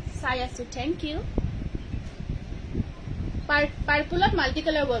চাই আছো থ্যাংক ইউ পাৰ্পলত মাল্টি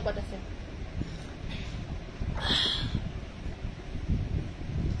কালাৰ ওয়াৰ্কত আছে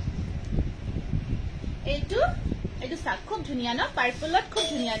এইটো সাক খুব ধুনিয়া ন পাৰ্পলত খুব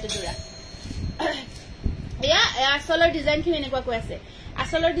ধুনিয়া এটো জোৰা এয়া আসলৰ ডিজাইনখিনি এনেকুৱা কৈ আছে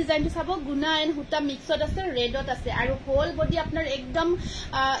আসলৰ ডিজাইনটো চাব গুনা এন্ড হুটা মিক্সত আছে ৰেডত আছে আৰু হোল বডি আপোনাৰ একদম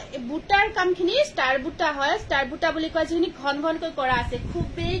বুটাৰ কামখিনি ষ্টাৰ বুটা হয় ষ্টাৰ বুটা বুলি কয় যিখিনি ঘন ঘনকৈ কৰা আছে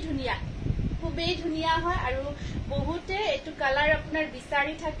খুবেই ধুনিয়া হয় আৰু বহুতে এটো কালাৰ আপোনাৰ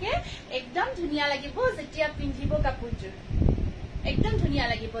বিচাৰি থাকে একদম ধুনিয়া লাগিব যেতিয়া পিন্ধিব কাপোৰযোৰ একদম ধুনিয়া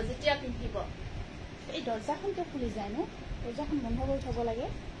লাগিব যেতিয়া পিন্ধিব এই দৰ্জাখনটো খুলি যায় ন দৰ্জাখন বন্ধ কৰি থব লাগে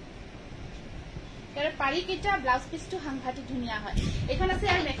কাৰণ পাৰি কিটা ব্লাউজ পিসটো সাংঘাতিক ধুনিয়া হয় এখন আছে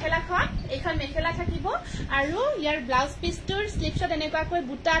আৰু মেখেলাখন এইখন মেখেলা থাকিব আৰু ইয়াৰ ব্লাউজ পিসটোৰ স্লিভছত এনেকুৱাকৈ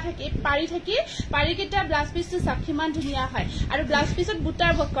বুটা থাকে পাৰি কিটা ব্লাউজ পিসটো সাক্ষীমান ধুনিয়া হয় আৰু ব্লাউজ পিসত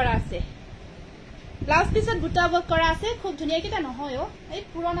বুটাৰ ওয়াৰ্ক কৰা আছে খুব ধুনিয়া কিটা নহয় এই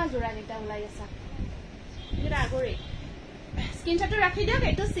পুৰণা জোৰা কিটা ওলাই আছে এটা আগৰে স্ক্ৰিনশ্বটটো ৰাখি দিয়ক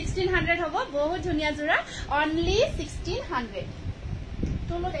এটো 1600 হ'ব বহুত ধুনিয়া জোৰা অনলি 1600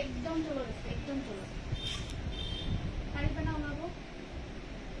 তলত একদম তলত পাৰি বনা ওলাব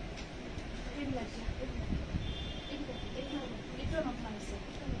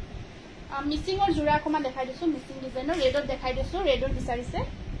মিচিঙৰ জোৰা অকমান দেখাই দিছো মিচিং ডিজাইনৰ ৰেডত দেখাই দিছো ৰেডত বিচাৰিছে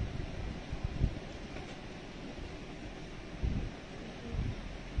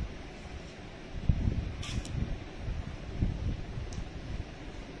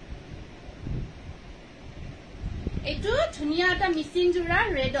এইটো ধুনিয়া এটা মিচিং জোৰা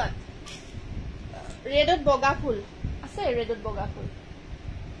ৰেডত ৰেডত বগা ফুল আছে ৰেডত বগা ফুল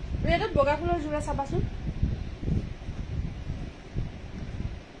ৰেডত বগা ফুলৰ জোৰা চাবাচোন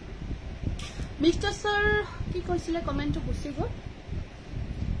মিক্সটছৰ কি কৈছিলে কমেন্টটো গুছি গ'ল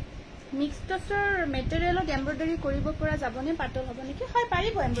মিক্সটছৰ মেটেৰিয়েলত এমব্ৰয়ডাৰী কৰিব পৰা যাবনে পাতল হ'ব নেকি হয়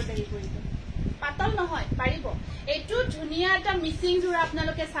পাৰিব এমব্ৰয়ডাৰী কৰিব পাতল নহয় পাৰিব এইটো ধুনিয়া এটা মিচিং জোৰা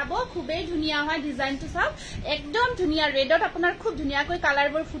আপোনালোকে চাব খুবেই ধুনিয়া হয় ডিজাইনটো সব একদম ধুনিয়া ৰেডত আপোনাৰ খুব ধুনিয়াকৈ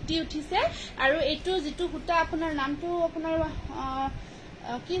কালাৰবোৰ ফুটি উঠিছে আৰু এইটো যেটো হুটা আপোনাৰ নামটো আপোনাৰ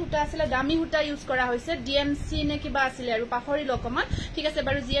কি হুটা আছিল দামি হুটা ইউজ কৰা হৈছে ডিএমসি নে কিবা আছিল আৰু পাখৰি লকমান ঠিক আছে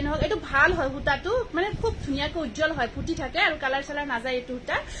বাৰু জিএন হক এটো ভাল হয় হুটাটো মানে খুব ধুনিয়াকৈ উজ্জ্বল হয় ফুটি থাকে আৰু কালাৰ চালাৰ না যায় এটো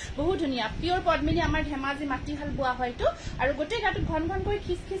হুটা বহুত ধুনিয়া পিওৰ পদ্মিনী আমাৰ ধেমাজি মাটি হাল বুয়া হয়টো আৰু গোটে গাটুত ঘন ঘন কৰি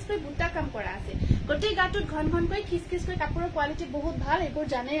খিস কৰি বুটা কাম কৰা আছে গোটে গাটুত ঘন ঘন কৰি খিস কৰি কাপোৰৰ কোৱালিটি বহুত ভাল এবোৰ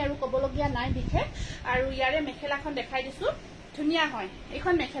জানে আৰু কবলগিয়া নাই বিখে আৰু ইয়াৰে মেখেলাখন দেখাই দিছো ধুনিয়া হয়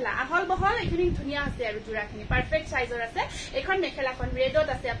এখন মেখেলা আহল বহল এখিনি ধুনিয়া আছে আৰু জোৰাখিনি পাৰফেক্ট সাইজৰ আছে এখন মেখেলাখন ৰেডত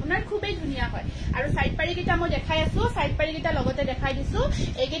আছে আপোনাৰ খুবেই ধুনিয়া হয় আৰু সাইড পাৰি কিটা মই দেখাই আছো সাইড পাৰি কিটা লগতে দেখাই দিছো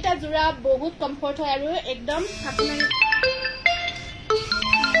এগিটা জোৰা বহুত কমফৰ্ট হয় আৰু একদম আপোনাৰ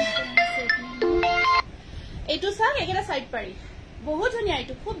এইটো চাক এগিটা সাইড পাৰি বহুত ধুনিয়া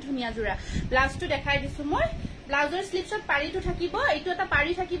এইটো খুব ধুনিয়া জোৰা ব্লাউজটো দেখাই দিছো মই ব্লাউজৰ স্লিপছত পাৰিটো থাকিব এইটো এটা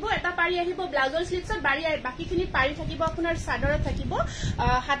পাৰি থাকিব এটা পাৰি আহিব ব্লাউজৰ স্লিপছত বাকিখিনি পাৰি থাকিব আপোনাৰ সাদৰত থাকিব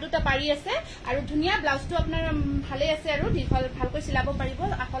হাতুটা পাৰি আছে আৰু ধুনিয়া ব্লাউজটো আপোনাৰ ভালে আছে আৰু ভালকৈ চিলাব পাৰিব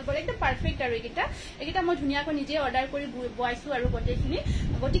আহল বলে একদম পাৰফেক্ট আৰু এগিটা মই ধুনিয়াকৈ নিজে অৰ্ডাৰ কৰি বয়ছো আৰু গোটেইখিনি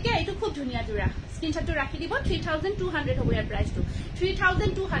গতিকে এইটো খুব ধুনিয়া জোৰা স্ক্ৰিনশ্বটটো ৰাখি দিব 3200 হ'ব ইয়াৰ প্ৰাইসটো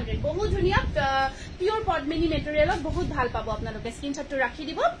 3200 বহুত ধুনিয়া পিওৰ পদ্মিনী মেটেৰিয়েলত বহুত ভাল পাব আপোনালোকে স্ক্ৰিনশ্বটটো ৰাখি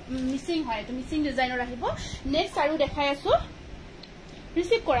দিব মিসিং হয় এটো মিসিং ডিজাইনৰ আহিব নেক্সট আৰু দেখাই আছো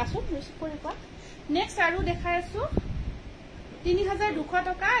ৰিসিভ কৰি কোৱা নেক্সট আৰু দেখাই আছো 3200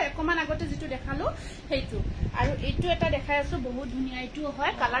 টকা একমান আগতে যেটো দেখালো হেইটো আৰু এইটো এটা দেখাই আছো বহুত ধুনিয়া এইটো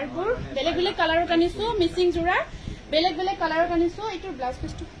হয় কালাৰবোৰ বেলেগ বেলেগ কালাৰৰ কানিছো মিসিং জোৰা বেলেগ বেলেগ কালাৰৰ কানিছো এইটো ব্লাউজ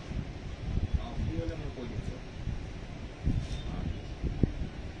পিসটো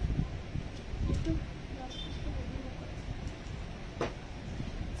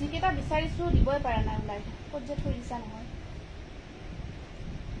জিকেটা বিচাৰিছো দিবই পাৰা নাই ওলাই কত যে থৈ দিছা নহয়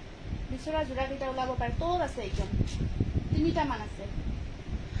বিচৰা জোৰা কিটা ওলাব পাৰে তোৰ আছে একদম তিনিটা মান আছে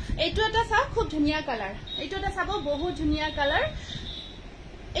এইটো এটা চাও খুব ধুনিয়া কালাৰ এইটো এটা চাব বহুত ধুনিয়া কালাৰ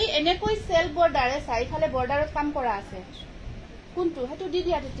এই এনেকৈ সেল বৰ্ডাৰে চাইফালে বৰ্ডাৰত কাম কৰা আছে কোনটো হেতু দি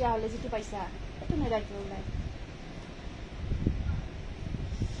দিয়া তেতিয়া হলে যেটো পাইছা এটো নেৰাকি ওলাই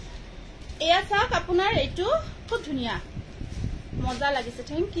এয়া চাওক আপোনাৰ এইটো খুব ধুনিয়া মজা লাগিছে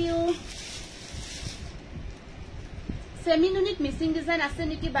থ্যাংক ইউ সেমিনুনিট মিসিং ডিজাইন আছে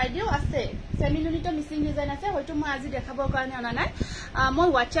নেকি বাইদেউ আছে সেমিনুনিটৰ মিসিং ডিজাইন আছে হয়তো মই আজি দেখাবৰ কাৰণে অনা নাই মই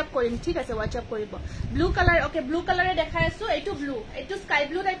WhatsApp কৰিম ঠিক আছে WhatsApp কৰিব ব্লু কালাৰ ওকে ব্লু কালাৰে দেখাই আছো এইটো ব্লু এইটো স্কাই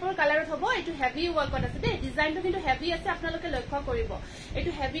ব্লু টাইপৰ কালাৰত হ'ব এইটো হেভি ওয়াৰ্কত আছে দে ডিজাইনটো কিন্তু হেভি আছে আপোনালোকে লক্ষ্য কৰিব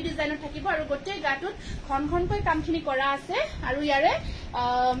এইটো হেভি ডিজাইনত থাকিব আৰু গোটেই গাটুত ঘনঘনকৈ কামখিনি কৰা আছে আৰু ইয়াৰে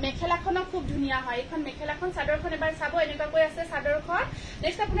মেখেলাখন খুব ধুনিয়া হয় এখন মেখেলাখন চাদৰখন এবাৰ চাব এনেকৈ আছে চাদৰখন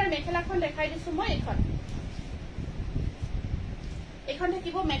নেক্সট আপোনাৰ মেখেলাখন দেখাই দিছো মই এখন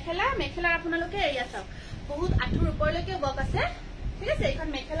থাকিব মেখেলাৰ আপোনালোকে এয়া চাওক বহুত আঠুৰ ওপৰলৈকে বক আছে ঠিক আছে এখন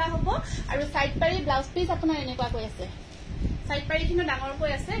মেখেলা হ'ব আৰু সাইড পাৰি ব্লাউজ পিস আপোনাৰ এনেকুৱা কৈ আছে সাইড পাৰি কিনো ডাঙৰ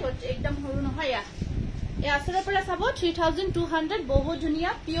কৈ আছে একদম সৰু নহয় এয়া আসৰৰ পৰা চাব 3200 বহুত ধুনিয়া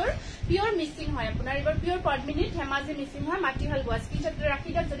পিওৰ মিসিং হয় আপোনাৰ এবাৰ পিওৰ পদ্মিনী ধেমাজি মিসিং হয় মাটি হাল গোৱা স্ক্ৰিনশ্বট ৰাখি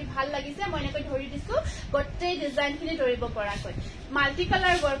দিয়ক যদি ভাল লাগিছে মই এনেকৈ ধৰি দিছো গোটেই ডিজাইনখিনি ধৰিব পৰাকৈ মাল্টি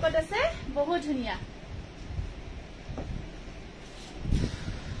কালাৰ ওয়াৰ্কত আছে বহুত ধুনিয়া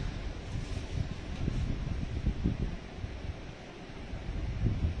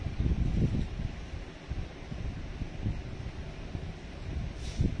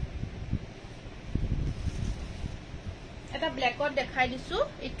এটা ব্ল্যাকত দেখাই দিছো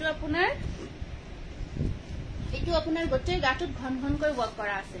এইটো আপোনাৰ গোটেই গাটুত ঘনঘনকৈ ওয়াৰ্ক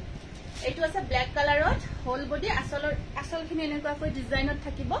কৰা আছে এইটো আছে ব্ল্যাক কালাৰত হোল বডি আসলখিনি এনেকুৱাকৈ ডিজাইনত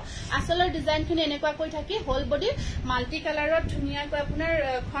থাকিব আসলৰ ডিজাইনখিনি এনেকুৱাকৈ থাকি হোল বডি মাল্টি কালাৰত ধুনিয়াকৈ আপোনাৰ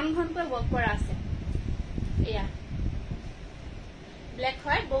ঘনঘনকৈ ওয়াৰ্ক কৰা আছে এয়া ব্ল্যাক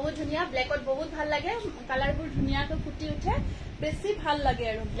হয় বহুত ধুনিয়া ব্ল্যাকত বহুত ভাল লাগে কালাৰবোৰ ধুনিয়াকৈ ফুটি উঠে বেছি ভাল লাগে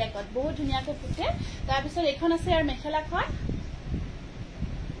আৰু ব্ল্যাকত বহুত ধুনিয়াকৈ ফুটে তাৰ পিছত এখন আছে আৰু মেখেলাখন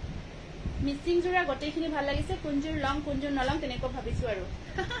মিসিং জোৰা গোটেইখিনি ভাল লাগিছে কুঞ্জুৰ লং কুঞ্জুৰ নলং তেনেকৈ ভাবিছো আৰু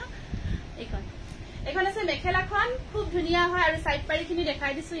এখন আছে মেখেলাখন খুব ধুনিয়া হয় আৰু সাইড পাৰিখিনি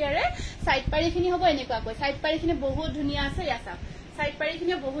দেখাই দিছো ইয়াৰে সাইড পাৰিখিনি হ'ব এনেকুৱাকৈ সাইড পাৰিখিনি বহুত ধুনিয়া আছে ইয়া চাওক সাইড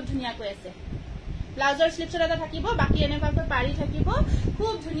পাৰিখিনি বহুত ধুনিয়াকৈ আছে ব্লাউজৰ স্লিপছত এটা থাকিব বাকি এনেকৈ পাৰি থাকিব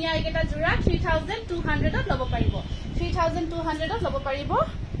খুব ধুনিয়া এইটা জোৰা 3200 ত লব পাৰিব 3200 ত লব পাৰিব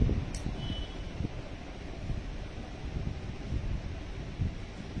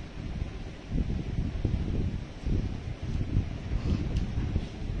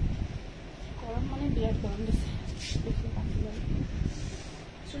গৰম মানে বিৰাট গৰম দিছে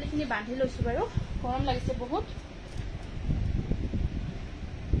চুলিখিনি বান্ধি লৈছো বাৰু গৰম লাগিছে বহুত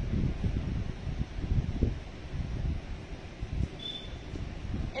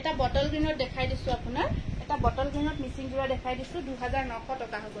এটা বটল গ্ৰীনত দেখাই দিছো আপোনাৰ এটা বটল গ্ৰীনত মিচিং জোৰা দেখাই দিছো 2900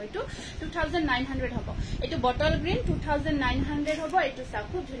 টকা হ'ব এটো 2900 হ'ব এটো বটল গ্ৰীন 2900 হ'ব এটো সা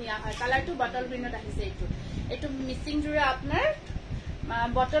খুব ধুনিয়া হয় কালাৰটো বটল গ্ৰীনত আহিছে এটো মিচিং জোৰা আপোনাৰ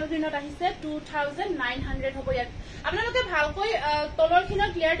বটল গ্ৰীনত আহিছে 2900 হ'ব ইয়াত আপোনালোকে ভালকৈ তলৰখিন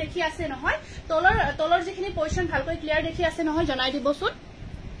ক্লিয়াৰ দেখি আছে নহয় তলৰ যিখিনি পজিশন ভালকৈ ক্লিয়াৰ দেখি আছে নহয় জনাই দিবচোন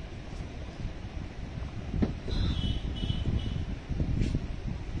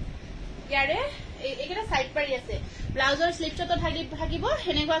ইয়াৰে এইকেটা সাইড পাৰি আছে ব্লাউজৰ স্লিপছত থাকিব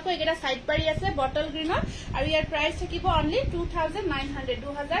হেনেকুৱাকৈ এইকেটা সাইড পাৰি আছে বটল গ্ৰীনত আৰু ইয়াৰ প্ৰাইস থাকিব অনলি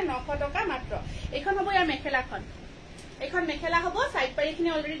 2900 টকা মাত্ৰ এখন হ'ব ইয়াৰ মেখেলাখন এখন মেখেলা হ'ব সাইড পাৰিখিনি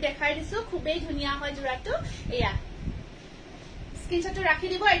অলৰেডি দেখাই দিছো খুবেই ধুনিয়া হয় জোৰাটো এয়া স্ক্ৰিনশ্বটটো ৰাখি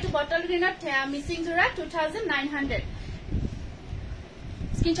দিব এইটো বটল গ্ৰীনত মিচিং জোৰা 2900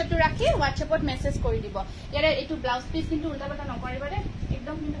 স্ক্ৰিনশ্বটটো ৰাখি WhatsAppত মেসেজ কৰি দিব ইয়াৰে এইটো ব্লাউজ পিস কিন্তু উল্টা পাল্টা নকৰিবা দে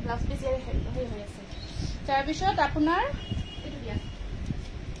একদম কিন্তু ব্লাউজ পিস ইয়াৰে হৈ আছে তাৰ পিছত আপোনাৰ এইটো দিয়া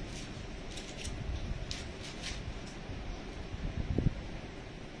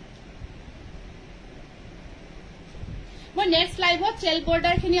মই নেক্সট লাইভত চেল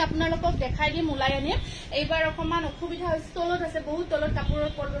বৰ্ডাৰ খিনি আপোনালোকক দেখাই দিম উলাই আনিম এইবাৰ অকমান অসুবিধা হৈছে তলত আছে বহুত তলত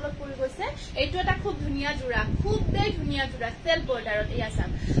কাপোৰৰ পৰ্দলত পৰি গৈছে এইটো এটা খুব ধুনিয়া জোৰা খুবেই ধুনিয়া জোৰা চেল বৰ্ডাৰত এয়া চাম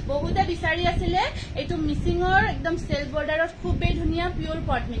বহুতে বিচাৰি আছিলে এইটো মিচিংৰ একদম চেল বৰ্ডাৰত খুবেই ধুনিয়া পিওৰ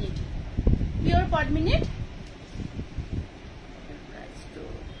পদ্মিনীত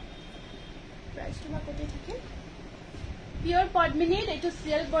প্ৰাইসটো মা কতে থাকে পিওর পদ্মিনীত এইটো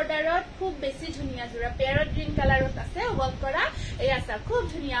সেল বর্ডারত খুব বেশি ধুনিয়া জোড়া প্যারট গ্রিন কালারত আছে ওয়ার্ক করা এই আছে খুব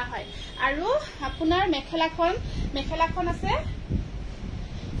ধুনিয়া হয় আৰু আপোনাৰ মেখেলাখন আছে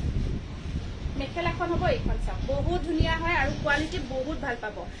মেখেলাখন হ'ব এইখন চাওক বহুত ধুনিয়া হয় আৰু কোৱালিটি বহুত ভাল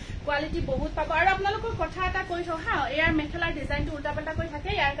পাব আৰু আপোনালোকৰ কথা এটা কৈ থওঁ হা ইয়াৰ মেখেলাৰ ডিজাইনটো উল্টা পাল্টা কৰি থাকে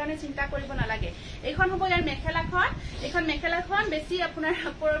ইয়াৰ কাৰণে চিন্তা কৰিব নালাগে এইখন হ'ব ইয়াৰ মেখেলাখন বেছি আপোনাৰ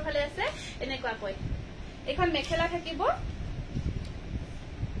ওপৰৰ ফালে আছে এনেকুৱা কৈ এখন মেখেলা থাকিব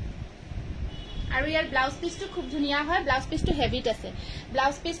আৰু ইয়াৰ ব্লাউজ পিসটো খুব ধুনিয়া হয় ব্লাউজ পিসটো হেভিত আছে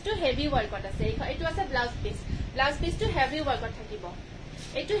ব্লাউজ পিসটো হেভি ওয়ার্কত আছে এইটো আছে ব্লাউজ পিসটো হেভি ওয়ার্কত থাকিব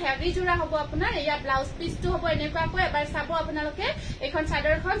এইটো হেভি জোৰা হ'ব আপোনাৰ ইয়া ব্লাউজ পিসটো হ'ব এনেকুৱা কৈ এবাৰ চাব আপোনালোকে এখন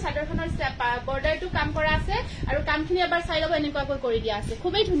চাদৰখনৰ বৰ্ডাৰটো কাম কৰা আছে আৰু কামখিনি এবাৰ চাই লব এনেকুৱা কৈ কৰি দিয়া আছে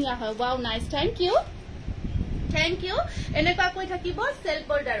খুবেই ধুনিয়া হয় ওয়াও নাইস থ্যাংক ইউ এনেকুৱা কৈ থাকিব সেলফ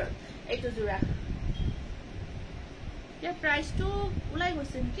বৰ্ডাৰত এইটো জোৰা ইয়াৰ প্ৰাইসটো উলাই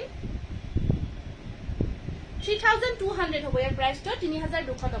গৈছে নেকি 3200 হ'ব ইয়াৰ প্ৰাইসটো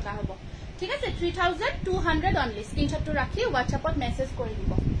 3200 টকা হ'ব ঠিক আছে 3200 অনলি স্ক্ৰিনশ্বটটো ৰাখি WhatsAppত মেসেজ কৰি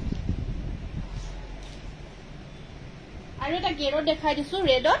দিব আৰু এটা গেৰত দেখাই দিছো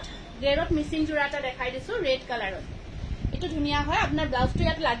ৰেডত মিচিং জোৰা এটা দেখাই দিছো ৰেড কালাৰত এটো ধুনিয়া হয় আপোনাৰ ব্লাউজটো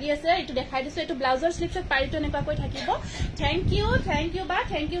ইয়াত লাগি আছে এটো দেখাই দিছো এটো ব্লাউজৰ স্লিপছত পাৰিটো এনেকুৱা কৈ থাকিব থ্যাংক ইউ বা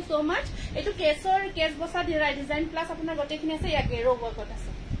থ্যাংক ইউ সো মাচ এটো কেস বসা ডিজাইন প্লাস আপোনাৰ গটেখিনি আছে ইয়া গেৰো ওয়াৰ্কত আছে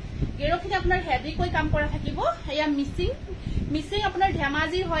গেৰোখিনি আপোনাৰ হেভি কৈ কাম কৰা থাকিব ইয়া মিচিং আপোনাৰ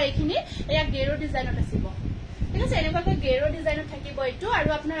ধেমাজি হয় এখিনি ইয়া গেৰো ডিজাইনত আছিল ঠিক আছে এনেকুৱা কৈ গেৰো ডিজাইনত থাকিব এটো আৰু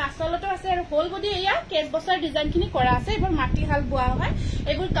আপোনাৰ আসলটো আছে আৰু হোল বডি ইয়া কেস বসাৰ ডিজাইনখিনি কৰা আছে এবোৰ মাটিহাল বুৱা হয়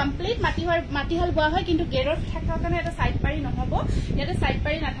এবোৰ কমপ্লিট মাটিহাল বুৱা হয় কিন্তু গেৰত থাকা কাৰণে এটা সাইড পাৰি নহব ইয়াতে সাইড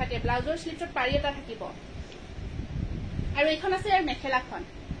পাৰি নাথাকে ব্লাউজৰ স্লিপছত পাৰি এটা থাকিব আৰু এইখন আছে ইয়াৰ মেখেলাখন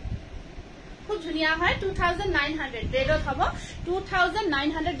খুব ধুনিয়া হয় 2900 ৰেডত হ'ব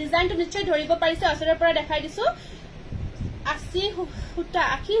 2900 ডিজাইনটো নিশ্চয় ধৰিব পাৰিছে আসৰৰ পৰা দেখাই দিছো 80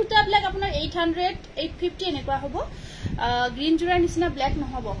 হুটা ব্ল্যাক আপোনাৰ 800 850 এনেকুৱা হ'ব গ্ৰীন জোৰাৰ নিচিনা ব্ল্যাক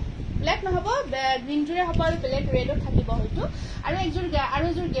নহব গ্ৰীন জোৰা হ'ব আৰু ব্ল্যাক ৰেডত থাকিব হয়তো আৰু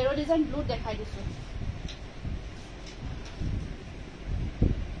এজোৰ গেৰো ডিজাইন ব্লু দেখাই দিছো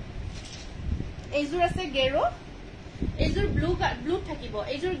এইজোৰ আছে গেৰো এইজোৰ ব্লু থাকিব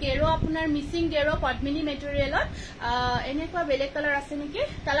এইজোৰ গেৰো আপোনাৰ মিচিং গেৰো পদ্মিনী মেটেৰিয়েলত এনেকুৱা বেলেগ কালাৰ আছে নেকি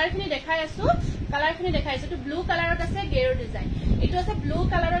কালাৰখিনি দেখাই আছো তো ব্লু কালাৰত আছে গেৰো ডিজাইন এটো আছে ব্লু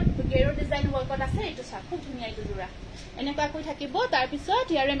কালাৰত গেৰো ডিজাইন ওয়াৰ্কত আছে এটো সা খুব ধুনিয়া এটো জোৰা এনেকুৱা কৈ থাকিব তাৰ পিছত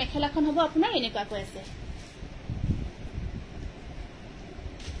ইয়াৰে মেখেলাখন হ'ব আপোনাৰ এনেকুৱা কৈ আছে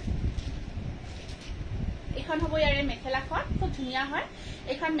এখন হব ইয়াৰে মেখেলাখন খুব ধুনিয়া হয়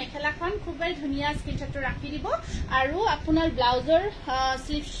এখন মেখেলাখন খুবই ধুনিয়া স্ক্ৰীনশ্বটটো ৰাখি দিব আৰু আপোনাৰ ব্লাউজৰ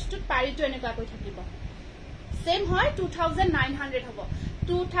স্লিভছটো পাৰিটো এনেকুৱা কৈ থাকিব সেম হয় 2900 হব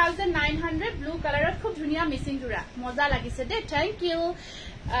 2900 ব্লু কালাৰত খুব ধুনিয়া মিচিং জোৰা মজা লাগিছে দে থ্যাংক ইউ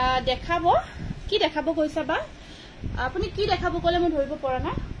দেখাব কি দেখাব কৈছা বা আপুনি কি দেখাব কলে মই ধৰিব পৰা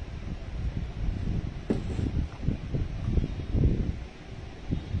না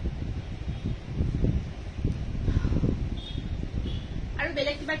আৰু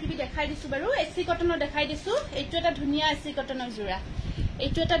বেলেগ কিবা কিবি দেখাই দিছো বাৰু এসি কটনৰ দেখাই দিছো এইটো এটা ধুনিয়া এসি কটনৰ জোৰা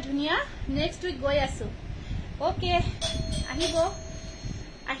এইটো এটা ধুনিয়া নেক্সট উইক গৈ আছো ওকে আহিব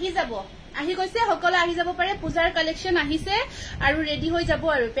আহি যাব আহি গৈছে সকলো আহি যাব পাৰে পূজাৰ কালেকশন আহিছে আৰু ৰেডি হৈ যাব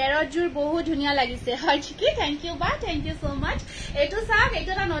আৰু পেৰট জোৰ বহুত ধুনিয়া লাগিছে হয় ঠিকি থ্যাংক ইউ বা থ্যাংক ইউ সো মাচ এইটো সাক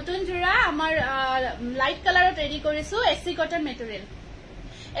এইটো এটা নতুন জোৰা আমাৰ লাইট কালাৰত ৰেডি কৰিছো AC cotton material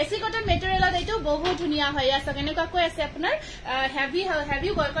AC cotton মেটেৰিয়েলত এইটো বহুত ধুনিয়া হয় আছে কেনেকুৱা কৈ আছে আপোনাৰ হেভি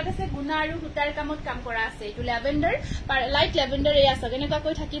ওয়াৰ্কত আছে গুণা আৰু হুটাৰ কামত কাম কৰা আছে এইটো ল্যাভেণ্ডাৰ লাইট ল্যাভেণ্ডাৰ এই আছে কেনেকুৱা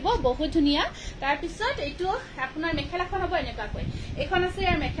কৈ থাকিব বহুত ধুনিয়া তাৰ পিছত এইটো আপোনাৰ মেখেলাখন হ'ব এনেকুৱা কৈ এখন আছে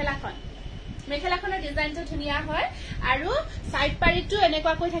ইয়াৰ মেখেলাখনৰ ডিজাইনটো ধুনিয়া হয় আৰু সাইড পাৰিটো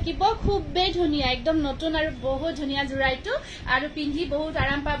এনেকুৱা কৈ থাকিব খুবই ধুনিয়া একদম নতুন আৰু বহুত ধুনিয়া জোৰাইটো আৰু পিন্ধি বহুত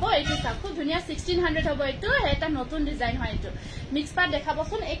আৰাম পাব এইটো চাওক খুব ধুনিয়া 1600 হ'ব এইটো এটা নতুন ডিজাইন হয় এইটো মিক্স পাৰ্ট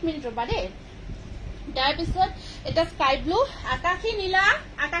দেখাবচোন 1 মিনিট ৰবা দে তাৰ পিছত এটা স্কাই ব্লু আকাশী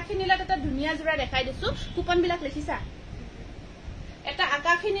নীলাত এটা ধুনিয়া জোৰা দেখাই দিছো কুপন বিলাক লিখিছা এটা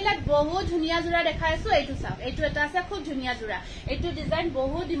আকাশী নীলাত বহুত ধুনিয়া জোৰা দেখাই আছো এইটো চাওক এইটো এটা আছে খুব ধুনিয়া জোৰা এইটো ডিজাইন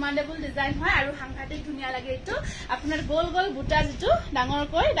বহুত ডিমান্ডেবল ডিজাইন হয় আৰু সাংঘাতিক ধুনিয়া লাগে এইটো আপোনাৰ গোল গোল বুটা যেটো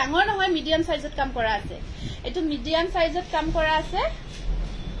ডাঙৰ নহয় মিডিয়াম সাইজত কাম কৰা আছে এইটো মিডিয়াম সাইজত কাম কৰা আছে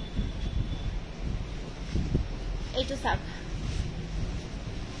এইটো চাওক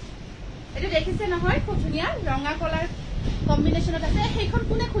এইটো দেখিছে নহয় খুব ধুনিয়া ৰঙা কলাৰ কম্বিনেশনত আছে সেইখন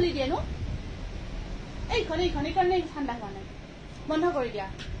কোনে খুলি দিয়ে নো এইখন ঠাণ্ডা হোৱা নাই বন্ধ কৰি দিয়া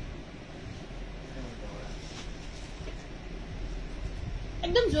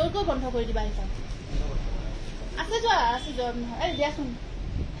একদম জোৰকৈ বন্ধ কৰি দিবা এইখন আছে যোৱা এই দিয়াচোন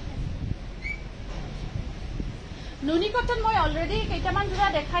নুনি কটন মই অলৰেডি কেইটামান জোৰা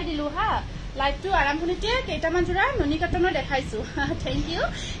দেখাই দিলো হা লাইভটো আৰম্ভণিতে কেইটামান জোৰা নুনি কটনৰ দেখাইছো থ্যাংক ইউ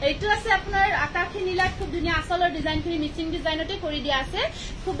এইটো আছে আপোনাৰ আকাশী নীলাত খুব ধুনিয়া আসলৰ ডিজাইনখিনি মিচিং ডিজাইনতে কৰি দিয়া আছে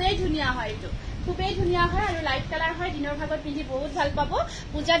খুবেই ধুনিয়া হয় এইটো খুবেই ধুনিয়া হয় আৰু লাইট কালাৰ হয় দিনৰ ভাগত পিন্ধি বহুত ভাল পাব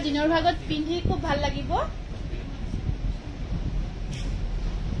পূজা দিনৰ ভাগত পিন্ধি খুব ভাল লাগিব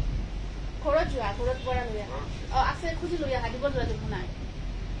ঘৰত পৰা লৈ আহা আছে খুজি লৈ আহা দিব যোৱা দেখোন নাই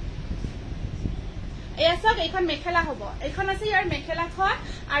এয়া চাওক এইখন মেখেলা হ'ব এইখন আছে ইয়াৰ মেখেলাখন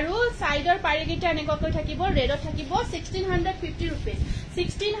আৰু সাইডৰ পাৰিকেইটা এনেকৈ থাকিব ৰেডত থাকিব 1650 रुपीस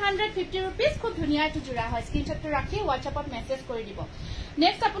 1650 रुपीस খুব ধুনিয়া এইটো জোৰা হয় স্ক্ৰীনশ্বটটো ৰাখি WhatsAppত মেছেজ কৰি দিব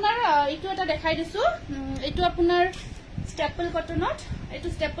নেক্সট আপোনাৰ এইটো এটা দেখাই দিছো এইটো আপোনাৰ স্টেপল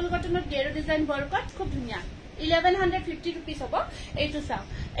কটনত গেৰো ডিজাইন বৰ্কত খুব ধুনিয়া 1150 रुपीस হ'ব এইটো চাও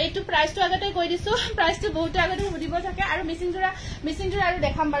এইটো প্ৰাইসটো আগতে কৈ দিছো প্ৰাইসটো বহুত আগতে সুধিব থাকে আৰু মিচিং জোৰা আৰু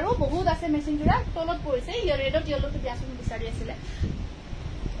দেখাম বাৰু বহুত আছে মিচিং জোৰা তলত পৰিছে ইয় ৰেডত ইয়েলোটো দিয়াচোন বিচাৰি আছিল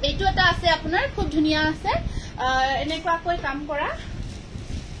এইটো এটা আছে আপোনাৰ খুব ধুনিয়া আছে এনেকুৱা কৈ কাম কৰা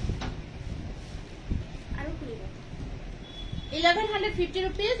আৰু খুলিব 1150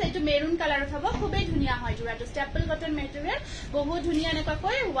 रुपीस এইটো মেৰুন কালাৰত হ'ব খুবেই ধুনিয়া হয় জোৰাটো স্টেপল কটন মেটেৰিয়েল বহুত ধুনিয়া এনেকুৱা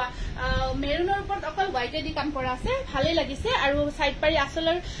কৈ মেৰুনৰ ওপৰত অকল হোৱাইট দি কাম কৰা আছে ভালেই লাগিছে আৰু সাইড পাৰি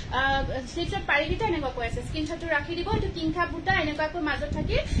আসলৰ স্লিভছত পাৰিকিটা এনেকুৱা কৈ আছে স্ক্ৰীনশ্বটটো ৰাখি দিব এইটো তিনটা বুটা এনেকুৱা কৈ মাজত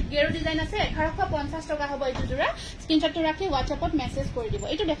থাকি গেৰো ডিজাইন আছে 1150 টকা হ'ব এইটো জোৰা স্ক্ৰীনশ্বটটো ৰাখি WhatsAppত মেছেজ কৰি দিব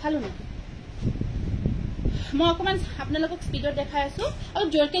এইটো দেখালো নেকি মই অকমান আপোনালোকক স্পিডত দেখাই আছো আৰু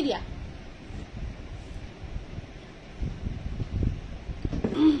জোৰকে দিয়া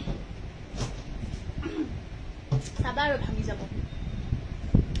সাবা আৰু ভাঙি যাব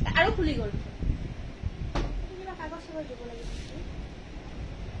আৰু খুলি গল কিবা কাগজ চাগজ দিব লাগিব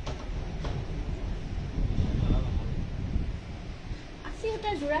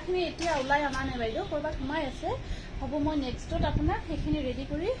এটা জোৰাখিনি এতিয়া ওলাই অনা নাই বাইদেউ কৰবাত সোমাই আছে হ'ব মই নেক্সটত আপোনাক সেইখিনি ৰেডি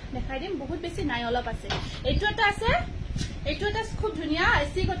কৰি দেখাই দিম বহুত বেছি নাই অলপ আছে এইটো এটা খুব ধুনিয়া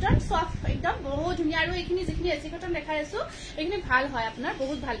এসি কটন সফট একদম বহুত ধুনিয়া আৰু এইখিনি যিখিনি এসি কটন দেখাই আছো এইখিনি ভাল হয় আপোনাৰ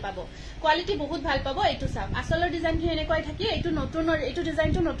বহুত ভাল পাব কোৱালিটি বহুত ভাল পাব এইটো চাওক আসলৰ ডিজাইনটো এনেকৈ থাকি এইটো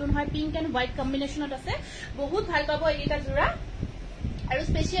ডিজাইনটো নতুন হয় পিংক এণ্ড হোৱাইট কম্বিনেশনত আছে বহুত ভাল পাব এইটা জোৰা আৰু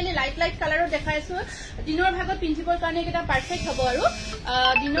স্পেশালি লাইট কালাৰত দেখাই আছো দিনৰ ভাগত পিন্ধিবৰ কাৰণে এটা পাৰফেক্ট হ'ব আৰু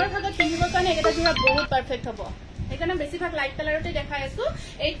দিনৰ ভাগত পিন্ধিবৰ কাৰণে এটা জোৰা বহুত পাৰফেক্ট হ'ব সেইকাৰণে বেছিভাগ লাইট কালাৰতে দেখাই আছো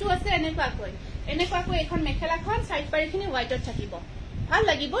এইটো আছে এনেকুৱাকৈ এখন মেখেলাখন সাইড পাৰিখিনি হোৱাইটত থাকিব ভাল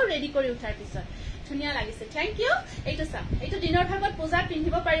লাগিব ৰেডি কৰি উঠাৰ পিছত ধুনিয়া লাগিছে থ্যাংক ইউ এইটো চাওক এইটো দিনৰ ভাগত পূজাত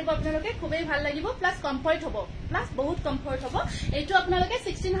পিন্ধিব পাৰিব আপোনালোকে খুবেই ভাল লাগিব প্লাস কমফৰ্ট হ'ব প্লাস বহুত কমফৰ্ট হ'ব এইটো আপোনালোকে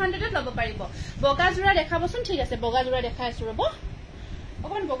 1600 ত ল'ব পাৰিব বগা জোৰা দেখাবচোন ঠিক আছে বগা জোৰা দেখাই আছো ৰব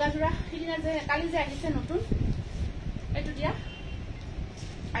অকমান বগা জোৰা হিদিনা যে কালি যে আহিছে নতুন এইটো দিয়া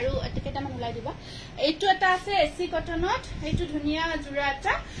আৰু এটাকেটামান উলাই দিবা এইটো এটা আছে এসি কটনত এইটো ধুনিয়া জোৰা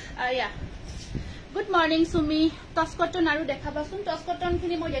এটা ইয়া good morning Sumi toss cotton আৰু দেখাবাচোন টস কটন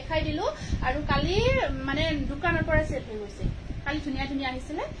খিনি মই দেখাই দিলো আৰু কালি মানে দোকানৰ পৰা সেল হৈ গৈছে কালি ধুনিয়া ধুনিয়া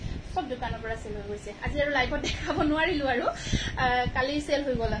আহিছিলে সব দোকানৰ পৰা সেল হৈ গৈছে আজি আৰু লাইভত দেখাব নোৱাৰিলো আৰু কালি সেল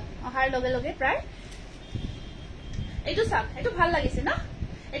হৈ গলা অহাৰ লগে লগে প্ৰায় এইটো চাওক এইটো ভাল লাগিছে না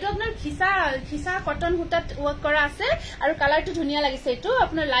এইটো আপোনাৰ খিসা কটন হুটাত ওয়াৰ্ক কৰা আছে আৰু কালাৰটো ধুনিয়া লাগিছে এইটো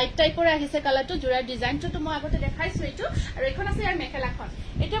আপোনাৰ লাইট টাইপৰ আহিছে কালাৰটো জোৰাৰ ডিজাইনটো মই আগতে দেখাইছো এইটো আৰু এখন আছে ইয়াৰ মেখেলাখন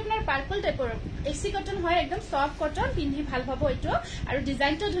এইটো আপোনাৰ পাৰ্পল টাইপৰ এসি কটন হয় একদম সফট কটন পিন্ধি ভাল পাব এইটো আৰু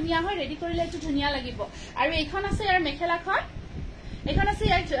ডিজাইনটো ধুনিয়া হয় ৰেডি কৰিলে এইটো ধুনিয়া লাগিব আৰু এইখন আছে ইয়াৰ মেখেলাখন এখন আছে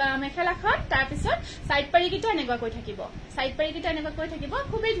ইয়াৰ মেখেলাখন তাৰ পিছত সাইড পাৰিকিটা এনেকুৱা কৈ থাকিব সাইড পাৰিকিটা এনেকুৱা কৈ থাকিব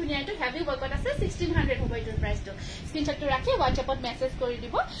খুবেই ধুনিয়া এইটো হেভি ওয়াৰ্কত আছে 1600 হ'ব এইটোৰ প্ৰাইসটো স্ক্ৰিনশ্বটটো ৰাখি WhatsAppত মেছেজ কৰি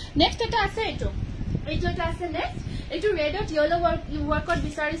দিব নেক্সট এটা আছে এইটো এটা আছে নেক্সট এইটো ৰেডত ইয়েলো ওয়াৰ্কত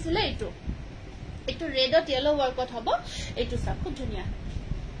বিচাৰিছিলে এইটো ৰেডত ইয়েলো ওয়ার্কত হ'ব এইটো সব খুব ধুনিয়া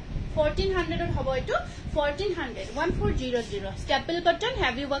 1400 ত হ'ব এইটো 1400 স্টেপল কটন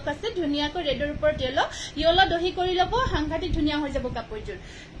হেভি ওয়ার্ক আছে ধুনিয়া কো ৰেডৰ ওপৰত ইয়েলো দহি কৰি লব হাংঘাটি ধুনিয়া হৈ যাব কাপোৰটোৰ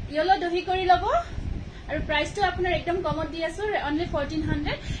ইয়েলো দহি কৰি লব আৰু প্ৰাইসটো আপোনাৰ একদম কমত দি আছো অনলি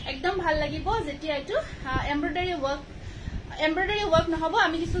 1400 একদম ভাল লাগিব যেতিয়া এইটো এমব্ৰয়ডাৰী ওয়াৰ্ক নহব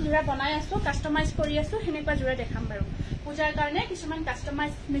আমি কিছু জোৰা বনাই আছো কাস্টমাইজ কৰি আছো হেনেকুৱা জোৰা দেখাম বাৰু পূজাৰ কাৰণে কিছুমান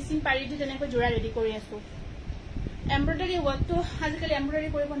কাস্টমাইজ মেচিন পাৰি দি তেনেকৈ জোৰা ৰেডি কৰি আছো এমব্ৰয়ডাৰী ওয়াৰ্কটো আজিকালি এমব্ৰয়ডাৰী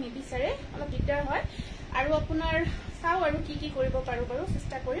কৰিব নিবিচাৰে অলপ দিগদাৰ হয় আৰু আপোনাৰ চাও আৰু কি কৰিব পাৰো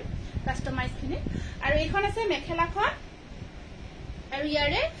চেষ্টা কৰিম কাস্টমাইজ খিনি আৰু এইখন আছে মেখেলাখন আৰু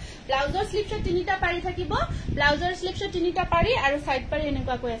ইয়াৰে ব্লাউজৰ স্লিপছ তিনিটা পাৰি থাকিব ব্লাউজৰ স্লিপছ তিনিটা পাৰি আৰু সাইড পাৰি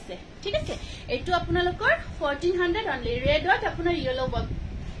এনেকুৱা কৈ আছে ঠিক আছে এইটো আপোনালোকৰ 1400 অনলি ৰেডত আপোনাৰ ইয়েলো ওয়াৰ্ক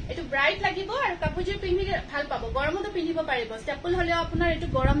এইটো ব্ৰাইট লাগিব আৰু কাপোৰযোৰ পিন্ধি ভাল পাব গৰমতো পিন্ধিব পাৰিব স্টেপল হলেও আপোনাৰ এইটো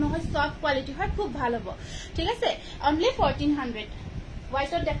গৰম নহয় সফট কোৱালিটি হয় খুব ভাল হ'ব ঠিক আছে অনলি 1400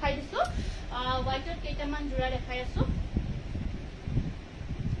 হোৱাইটত দেখাই দিছো হোৱাইটত কেইটামান জোৰা দেখাই আছো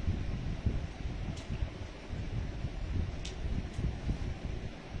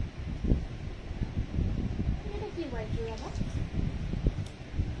কি হোৱাইট জোৰা বা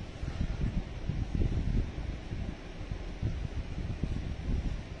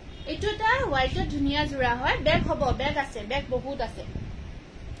এইটো এটা হোৱাইটত ধুনিয়া জোৰা হয় বেগ হ'ব বেগ আছে বেগ বহুত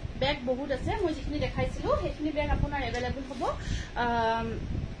আছে মই যিখিনি দেখাইছিলো সেইখিনি বেগ আপোনাৰ এভেইলেবল হ'ব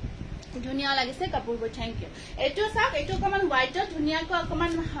ধুনিয়া লাগিছে কাপোৰবোৰ থ্যাংক ইউ এইটো চাওক এইটো অকমান হোৱাইটত ধুনিয়াকৈ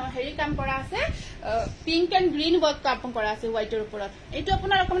অকমান হেৰি কাম কৰা আছে পিংক এণ্ড গ্ৰীণ ওয়াৰ্ক কাম কৰা আছে হোৱাইটৰ ওপৰত এইটো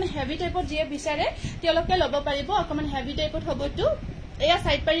আপোনাৰ অকমান হেভি টাইপত যিয়ে বিচাৰে তেওঁলোকে ল'ব পাৰিব অকমান হেভি টাইপত হ'ব এইটো এয়া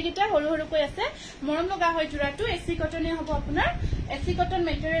সাইড পাৰিকিটা হৰু কৈ আছে মৰম লগা হয় জোৰাটো এসি কটনে হ'ব আপোনাৰ এসি কটন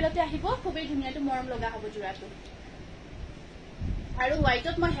মেটেৰিয়েলতে আহিব খুবেই ধুনিয়াটো মৰম লগা হ'ব জোৰাটো আৰু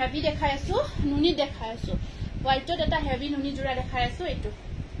হোৱাইটত মই হেভি দেখাই আছো নুনি দেখাই আছো হোৱাইটত এটা হেভি নুনি জোৰা দেখাই আছো এইটো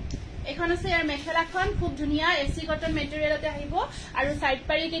এখন আছে ইয়াৰ মেখেলাখন খুব ধুনিয়া এসি কটন মেটেৰিয়েলতে আহিব আৰু সাইড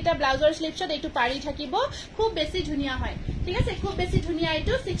পাৰিকিটা ব্লাউজৰ স্লিপছত এইটো পাৰি থাকিব খুব বেছি ধুনিয়া হয় ঠিক আছে খুব বেছি ধুনিয়া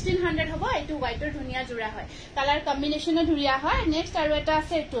এইটো 1600 হ'ব এইটো হোৱাইটৰ ধুনিয়া জোৰা হয় কালাৰ কম্বিনেশনো ধুনিয়া হয় নেক্সট আৰু এটা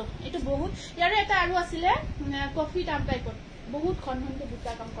আছে এইটো বহুত ইয়াৰ এটা আৰু আছিল কফি টাইপ টাইপৰ বহুত খনখনকে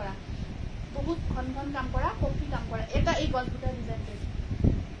বুটা কাম কৰা বহুত খনখন কাম কৰা কফি কাম কৰা এটা এই গছ বুটা ডিজাইন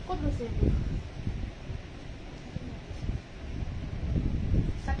ক'ত গৈছে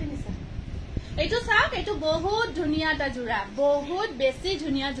এইটো চাওক এইটো বহুত ধুনিয়া এটা জোৰা বহুত বেছি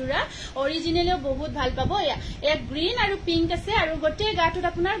ধুনিয়া জোৰা অৰিজিনেলিও বহুত ভাল পাব এয়া গ্ৰীণ আৰু পিংক আছে আৰু গোটে গাটোত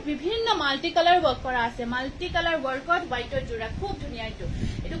আপোনাৰ বিভিন্ন মাল্টি কালাৰ ওয়াৰ্ক কৰা আছে মাল্টি কালাৰ ওয়াৰ্কত হোৱাইটৰ জোৰা খুব ধুনিয়া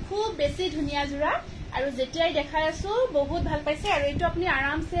এইটো খুব বেছি ধুনিয়া জোৰা আৰু যেতিয়াই দেখাই আছো বহুত ভাল পাইছে আৰু এইটো আপুনি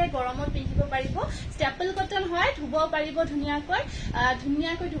আৰামছে গৰমত পিন্ধিব পাৰিব স্টেপল কটন হয় ধুব পাৰিব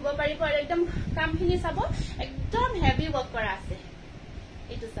ধুনিয়াকৈ ধুব পাৰিব আৰু একদম কামখিনি চাব একদম হেভি ওয়াৰ্ক কৰা আছে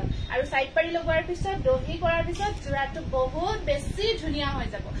এইটো সব আৰু সাইড পাৰি লগোৱাৰ পিছত দহি কৰাৰ পিছত জোৰাটো বহুত বেছি ধুনিয়া হৈ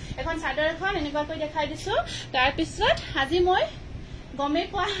যাব এখন চাদৰ এখন এনেকুৱা কৈ দেখাই দিছো তাৰ পিছত আজি মই গমে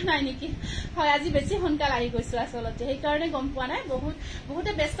পোৱা নাই নেকি হয় আজি বেছি হনকাল আহি গৈছো আসলতে সেই কাৰণে গম পোৱা নাই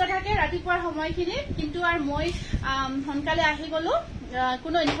বহুতে ব্যস্ত থাকে ৰাতিপুৱাৰ সময়খিনি কিন্তু আৰু মই হনকালে আহি গলো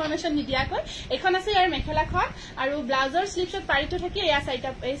কোনো ইনফৰমেশন নিদিয়াকৈ এখন আছে ইয়াৰ মেখেলাখন আৰু ব্লাউজৰ স্লিপছত পাৰিটো থাকি এয়া সাইডটা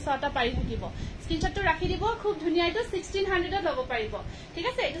এই ছটা পাৰি থাকিব স্ক্ৰিনশ্বটটো ৰাখি দিব খুব ধুনিয়া এটো 1600 ত ল'ব পাৰিব ঠিক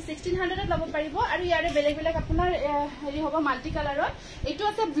আছে এটো 1600 ত ল'ব পাৰিব আৰু ইয়াৰে বেলেগ বেলেগ আপোনাৰ হেৰি হ'ব মাল্টি কালাৰৰ এটো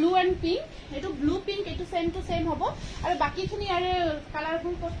আছে ব্লু এন্ড পিংক এটো ব্লু পিংক এটো সেম টু সেম হ'ব আৰু বাকিখিনি ইয়াৰে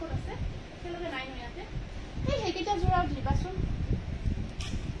কালাৰবোৰ ক'ত ক'ত আছে কেলগে নাই ইয়াতে এই হেকিটা জোৰা দিবাচোন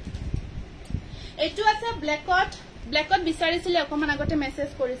এটো আছে ব্ল্যাকত বিচাৰিছিলে অকমান আগতে মেসেজ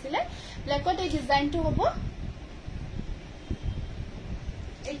কৰিছিলে ব্ল্যাকত এই ডিজাইনটো হ'ব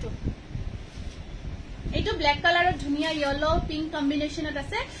এইটো ব্ল্যাক কালাৰৰ ধুনিয়া yellow pink কম্বিনেশনত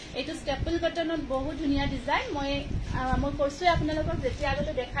আছে এইটো স্টেপল কটনত বহুত ধুনিয়া ডিজাইন মই কৈছো আপোনালোকক যেতিয়া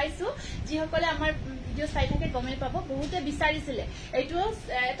আগতে দেখাইছো যি সকলে আমাৰ ভিডিও চাই থাকে গমে পাব বহুতে বিচাৰিছিলে এইটো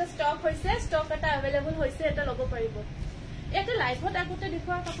এটা ষ্টক হৈছে ষ্টক এটা अवेलेबल হৈছে এটা ল'ব পাৰিব এটা লাইভত আগতে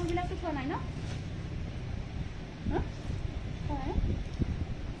দেখুৱা কাপোৰবিলাকটো থোৱা নাই ন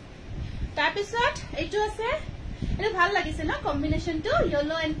তাৰপিছত এইটো আছে এটা ভাল লাগিছে না কম্বিনেশনটো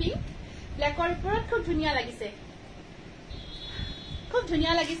yellow and pink ব্ল্যাকৰ ওপৰত খুব ধুনিয়া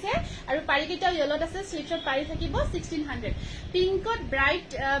লাগিছে আৰু পাৰিকেটা yellowত আছে স্লিভছত পাৰি থাকিব 1600 পিংকত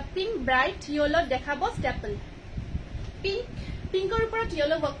পিংক ব্ৰাইট yellow দেখাব স্টেপল পিংকৰ ওপৰত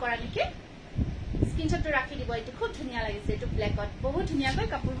yellow work কৰা নেকি স্ক্ৰিনশ্বটটো ৰাখি দিব এটো খুব ধুনিয়া লাগিছে এটো ব্ল্যাকত বহুত ধুনিয়াকৈ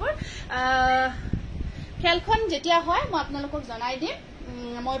কাপোৰবোৰ খেলখন যেতিয়া হয় মই আপোনালোকক জনাই দিম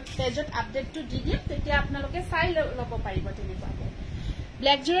মই পেজত আপডেটটো দি দিম তেতিয়া আপোনালোকে চাই ল'ব পাৰিব তেনেকুৱাকৈ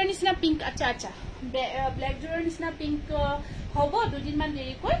ব্ল্যাক জোৰৰ নিচিনা পিংক আচ্ছা ব্ল্যাক জোৰৰ নিচিনা পিংক হ'ব দুদিন মান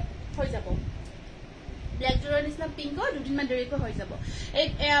দেৰিকৈ হৈ যাব ব্ল্যাক জোৰৰ নিচিনা পিংক দুদিন মান দেৰিকৈ হৈ যাব এই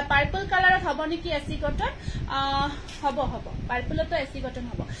পাৰ্পল কালাৰত হ'ব নেকি এসি কটন হ'ব পাৰ্পলতো এসি কটন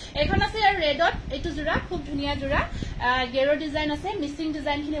হ'ব এখন আছে আৰু ৰেডত এইটো জোৰা খুব ধুনিয়া জোৰা গেৰো ডিজাইন আছে মিসিং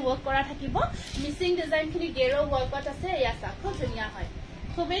ডিজাইনখিনি ওয়াৰ্ক কৰা থাকিব মিসিং ডিজাইনখিনি গেৰো ওয়াৰ্কত আছে ইয়াসা খুব ধুনিয়া হয়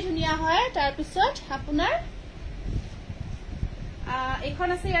খুবই ধুনিয়া হয় তাৰ পিছত আপোনাৰ এখন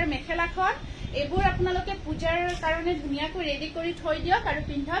আছে ইয়াৰ মেখেলাখন এবোৰ আপোনালোকে পূজাৰ কাৰণে ধুনিয়াকৈ ৰেডি কৰি থৈ দিয়ক আৰু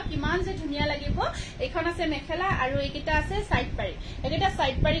পিন্ধক কিমান যে ধুনিয়া লাগিব এখন আছে মেখেলা আৰু এইকিটা আছে সাইড পাৰি এইকিটা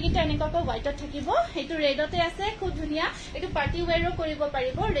সাইড পাৰি কিটা এনেকৈ হোৱাইটত থাকিব এটো ৰেডতে আছে খুব ধুনিয়া এটো পাৰ্টি ওয়্যাৰও কৰিব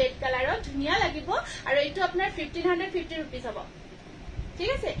পাৰিব ৰেড কালাৰত ধুনিয়া লাগিব আৰু এটো আপোনাৰ 1550 रुपीस হ'ব ঠিক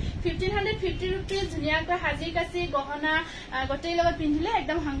আছে 1550 रुपीस ধুনিয়াকৈ হাজি কাছি গহনা গটেই লগত পিন্ধিলে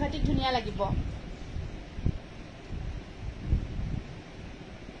একদম সাংঘাতিক ধুনিয়া লাগিব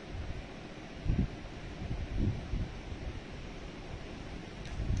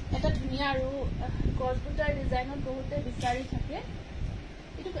এটা ধুনিয়া আৰু গছবুটাৰ ডিজাইনত বহুতে বিচাৰি থাকে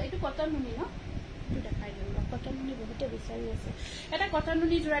এটো কটন নুনি ন এটো দেখাই দিম কটন নুনি বহুতে বিচাৰি আছে এটা কটন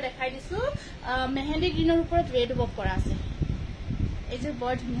নুনি জোৰা দেখাই দিছো মেহেন্দি গ্ৰীনৰ ওপৰত ৰেড ওয়াৰ্ক কৰা আছে এইজোৰ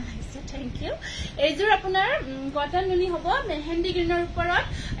বৰ ধুনিয়া হৈছে থ্যাংক ইউ এইজোৰ আপোনাৰ কটন নুনি হ'ব মেহেন্দি গ্ৰীনৰ ওপৰত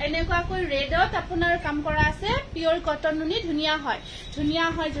এনেকুৱাকৈ ৰেডত আপোনাৰ কাম কৰা আছে পিওৰ কটন নুনি ধুনিয়া হয়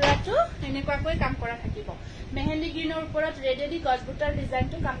জোৰাটো এনেকুৱাকৈ কাম কৰা থাকিব মেহেন্দি গ্ৰীনৰ ওপৰত ৰেডেদি গছবুটাৰ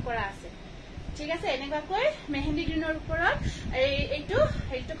ডিজাইনটো কাম কৰা আছে ঠিক আছে এনেকুৱাকৈ মেহেন্দি গ্ৰীনৰ ওপৰত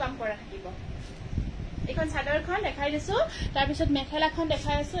এইটো কাম কৰা থাকিব এখন চাদৰখন দেখাই দিছো তাৰ পিছত মেখেলাখন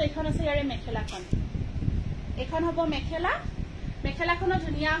দেখাই আছো এখন আছে ইয়াৰে মেখেলাখন এখন হ'ব মেখেলাখনো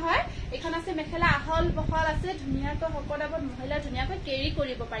ধুনিয়া হয় এখন আছে মেখেলা আহল বহল আছে ধুনিয়াকৈ হকদাবত মহিলা ধুনিয়াকৈ কেৰি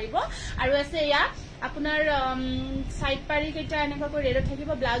কৰিব পাৰিব আৰু আছে ইয়া আপোনাৰ সাইড পাৰি কেটা এনেকৈ ৰেডত থাকিব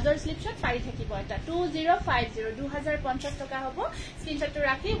ব্লাউজৰ স্লিভছত পাৰি থাকিব এটা 2050 টকা হ'ব স্ক্ৰিনশ্বটটো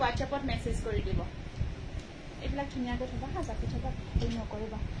ৰাখি WhatsAppত মেসেজ কৰি দিব এইবিলাক ধুনিয়াকৈ থবা হাজাকে থবা এই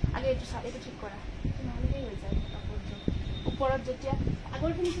নকৰিবা আগে এইটো ঠিক কৰা নহলে হৈ যায় কাপোৰটো ওপৰত যেতিয়া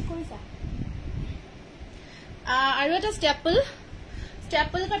আগৰখিনি ঠিক কৰিছা আৰু এটা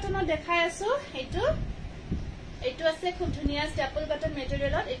স্টেপল কটনত দেখাই আছো এইটো আছে খুব ধুনিয়া স্টেপল কটন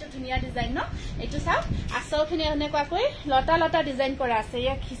মেটেৰিয়েলত এইটো ধুনিয়া ডিজাইন ন এইটো চাওক আছলখিনি এনেকুৱাকৈ লতা ডিজাইন কৰা আছে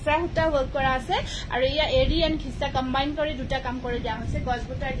ইয়া খিসা হুটা ওয়াৰ্ক কৰা আছে আৰু ইয়া এৰি এন্ড খিসা কম্বাইন কৰি দুটা কাম কৰি দিয়া হৈছে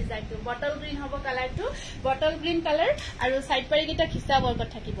গছবুটাৰ ডিজাইনটো বটল গ্ৰীন হ'ব কালাৰটো বটল গ্ৰীন কালাৰ আৰু সাইড পাৰি কিটা খিসা ওয়াৰ্কত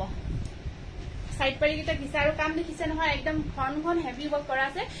থাকিব সাইড পাৰি কিটা খিসা আৰু কাম দেখিছে নহয় একদম ঘন হেভি ওয়াৰ্ক কৰা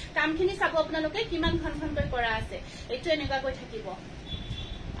আছে কামখিনি চাব আপোনালোকে কিমান ঘনকৈ কৰা আছে এইটো এনেকুৱাকৈ থাকিব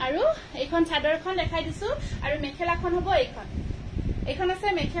আৰু এইখন চাদৰখন দেখাই দিছো আৰু মেখেলাখন হ'ব এইখন আছে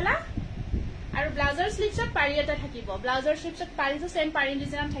মেখেলা আৰু ব্লাউজৰ স্লিভছত পাৰি এটা থাকিব ব্লাউজৰ স্লিভছত পাৰিটো সেম পাৰি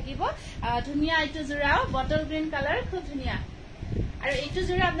ডিজাইন থাকিব ধুনিয়া এইটো জোৰা বটল গ্ৰীন কালাৰ খুব ধুনিয়া আৰু এইটো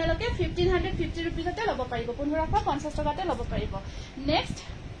জোৰা আপোনালোকে 1550 रुपीसতে ল'ব পাৰিব 1550 টকাতে ল'ব পাৰিব নেক্সট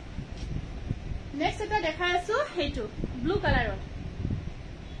এটা দেখাই আছো হেইটো ব্লু কালাৰৰ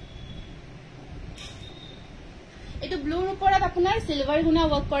এইটো ব্লুৰ ওপৰত আপোনাৰ সিলভাৰ গুনা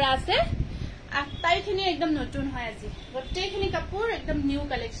ওয়াৰ্ক কৰা আছে আটাইখিনি একদম নতুন হয় আজি গোটেইখিনি কাপোৰ একদম নিউ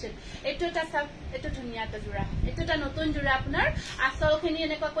কালেকশন এটো এটা সব এটো ধুনিয়া এটা জোৰা এটো এটা নতুন জোৰা আপোনাৰ আসলখিনি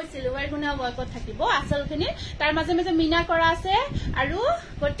এনেকুৱা কৈ সিলভাৰ গুণা ওয়াৰ্কত থাকিব আসলখিনি তাৰ মাজে মাজে মিনা কৰা আছে আৰু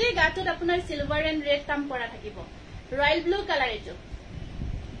গোটেই গাটোত আপোনাৰ সিলভাৰ এন্ড ৰেড কাম কৰা থাকিব ৰয়েল ব্লু কালাৰ এটো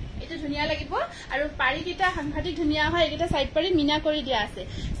এটো ধুনিয়া লাগিব আৰু পাৰিকিটা সাংঘাতিক ধুনিয়া হয় এটা সাইড পাৰি মিনা কৰি দিয়া আছে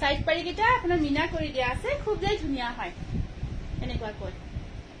সাইড পাৰিকিটা আপোনাৰ মিনা কৰি দিয়া আছে খুব যাই ধুনিয়া হয় এনেকুৱা কৈ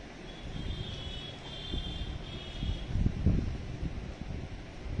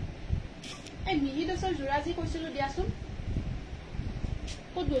এই মিহি দছৰ জোৰাজি কৈছিলো দিয়াচোন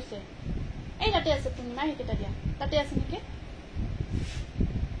ক'ত গৈছে এই তাতে আছে পূৰ্ণিমা হেকেটা দিয়া তাতে আছে নেকি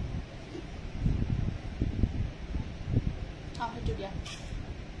হেতু দিয়া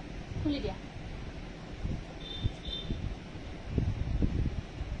খুলি দিয়া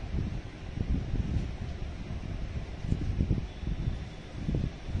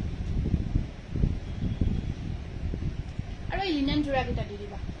আৰু এই লিনেন জোৰা কেইটা দি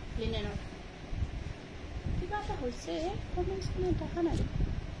দিবা লিনেনৰ কিবা এটা হৈছে কমেন্টছ কোনো দেখা নাই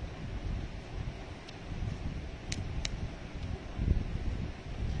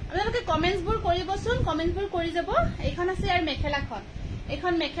আপোনালোকে কমেন্টছবোৰ কৰিবচোন কমেন্টছবোৰ কৰি যাব এইখন আছে আৰু মেখেলাখন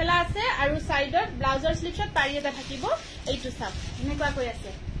এখন মেখেলা আছে আৰু সাইডত ব্লাউজৰ স্লিভছত পাৰি এটা থাকিব এইটো সব এনেকুৱা কৈ আছে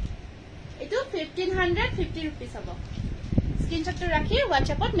এইটো 1550 रुपीस হ'ব স্ক্ৰিনশ্বটটো ৰাখি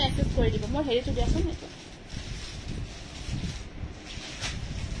WhatsAppত মেছেজ কৰি দিব মোৰ হেৰিটো দিয়াচোন এইটো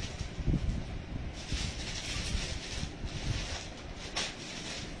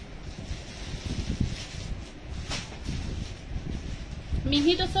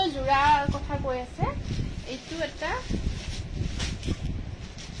মিহি দছৰ জোৰা কথা কৈ আছে এইটো এটা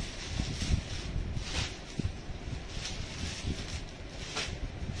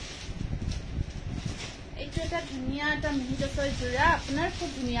ধুনিয়া এটা মিহি দছৰ জোৰা আপোনাৰ খুব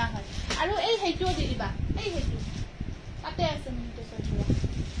ধুনিয়া হয় আৰু এই হেইটো দি দিবা এই হেইটো তাতে আছে মিহি দছৰ জোৰা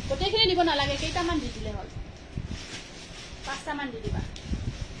গোটেইখিনি দিব নালাগে কেইটামান দি দিলে হ'ল 5টা মান দি দিবা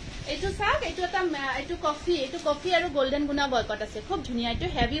এইটো সাক এইটো এটা এইটো কফি আৰু গোল্ডেন গুনা বয়কট আছে খুব ধুনিয়া এইটো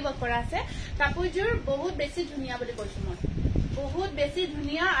হেভি ওয়াৰ্ক কৰা আছে কাপোৰজোৰ বহুত বেছি ধুনিয়া বুলি কৈছো মই বহুত বেছি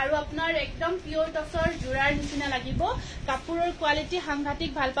ধুনিয়া আৰু আপোনাৰ একদম পিওৰ টসৰ জোৰাৰ নিচিনা লাগিব কাপোৰৰ কোৱালিটি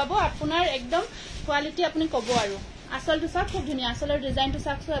সাংঘাতিক ভাল পাব আপোনাৰ একদম কোৱালিটি আপুনি কব আৰু আসলটো সব খুব ধুনিয়া আসলৰ ডিজাইনটো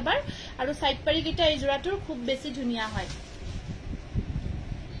চাকছো এবাৰ আৰু সাইড পাৰি কিটা এই জোৰাটোৰ খুব বেছি ধুনিয়া হয়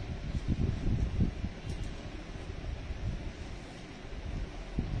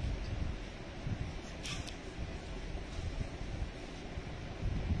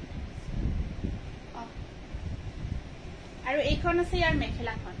আৰু এইখন আছে ইয়াৰ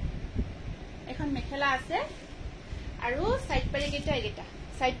মেখেলাখন এখন মেখেলা আছে আৰু সাইড পাৰি কিটা এইটা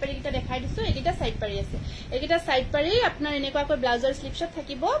সাইড পাৰি কিটা দেখাই দিছো এইটা সাইড পাৰি আছে এইটা সাইড পাৰি আপোনাৰ এনেকুৱা কৈ ব্লাউজৰ স্লিভছত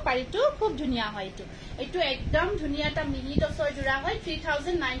থাকিব পাৰিটো খুব ধুনিয়া হয় এইটো একদম ধুনিয়া এটা মিহি দছৰ জোৰা হয়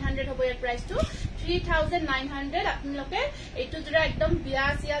 3900 হ'ব ইয়াৰ প্ৰাইসটো 3900 আপোনালোকে এইটো জোৰা একদম বিয়া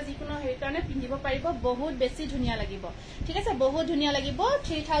সিয়া যিকোনো হেৰি কাৰণে পিন্ধিব পাৰিব বহুত বেছি ধুনিয়া লাগিব ঠিক আছে বহুত ধুনিয়া লাগিব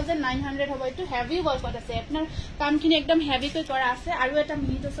 3900 হ'ব এইটো হেভি ওয়ার্কত আছে আপোনাৰ কামখিনি একদম হেভি কৈ কৰা আছে আৰু এটা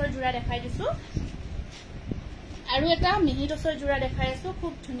মিহি দছৰ জোৰা দেখাই দিছো আৰু এটা মিহি দছৰ জোৰা দেখাই আছো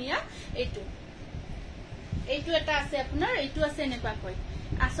খুব ধুনিয়া এইটো এটা আছে আপোনাৰ এইটো আছে এনেকুৱা কৈ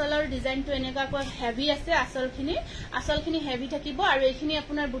আসলৰ ডিজাইনটো এনেকুৱা কৈ হেভি আছে আসলখিনি হেভি থাকিব আৰু এইখিনি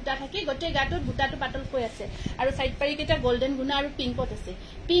আপোনাৰ বুটা থাকি গটে গাটোত বুটাটো পাতল কৈ আছে আৰু সাইড পাৰি কেটা গোল্ডেন গুনা আৰু পিংকত আছে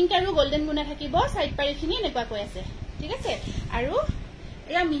পিংক আৰু গোল্ডেন গুনা থাকিব সাইড পাৰিখিনি এনেকুৱা কৈ আছে ঠিক আছে আৰু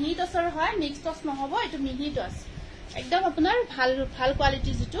এয়া মিহি দছৰ হয় মিক্স টস নহব এইটো মিহি টস একদম আপোনাৰ ভাল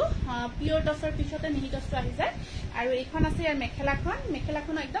কোৱালিটি যেটো পিওৰ টসৰ পিছতে মিহি টসটো আহি যায় আৰু এইখন আছে ইয়াৰ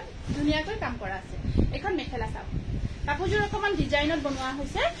মেখেলাখন একদম ধুনিয়াকৈ কাম কৰা আছে এখন মেখেলা চাওক কাপোৰজোৰ অকমান ডিজাইনত বনোৱা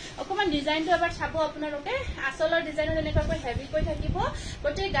হৈছে অকমান ডিজাইনটো এবাৰ চাব আপোনালোকে আসলৰ ডিজাইনত এনেকৈ হেভি কৈ থাকিব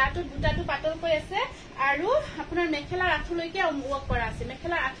গটে গাটোত বুটাটো পাতল কৈ আছে আৰু আপোনাৰ মেখেলাৰ আঁঠুলৈকে ওয়াৰ্ক কৰা আছে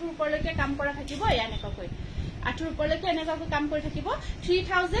মেখেলাৰ আঁঠুৰ ওপৰলৈকে কাম কৰা থাকিব এয়া এনেকৈ আঁঠুৰ ওপৰলৈকে এনেকৈ কাম কৰি থাকিব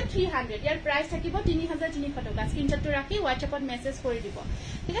 3300 ইয়াৰ প্ৰাইস থাকিব 3300 টকা স্ক্ৰিনশ্বটটো ৰাখি WhatsAppত মেছেজ কৰি দিব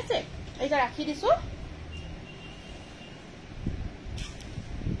ঠিক আছে এটা ৰাখি দিছো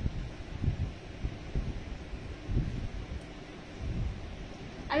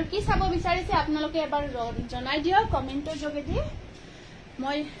আৰু কি চাব বিচাৰিছে আপোনালোকে এবাৰ জনাই দিও কমেন্টৰ যোগেদি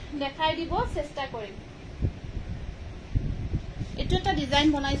মই দেখাই দিব চেষ্টা কৰিম এটো এটা ডিজাইন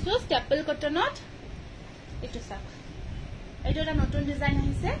বনাইছো স্টেপল কটনত এটো চাওক এটো এটা নতুন ডিজাইন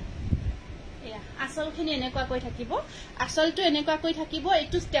আহিছে এয়া আসলখিনি এনেকুৱা কৈ থাকিব আসলটো এনেকুৱা কৈ থাকিব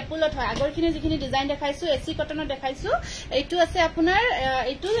এটো স্টেপলত হয় আগৰখিনি যিখিনি ডিজাইন দেখাইছো এসি কটনত দেখাইছো এইটো আছে আপোনাৰ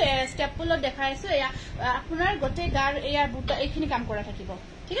এইটো স্টেপলত দেখাইছো এয়া আপোনাৰ গটে গাৰ এয়া বুটা এইখিনি কাম কৰা থাকিব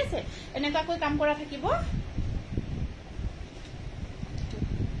ঠিক আছে এনেকাকৈ কাম কৰা থাকিব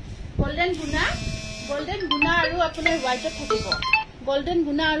গোল্ডেন গুনা আৰু আপোনাৰ হোৱাইটত থাকিব গোল্ডেন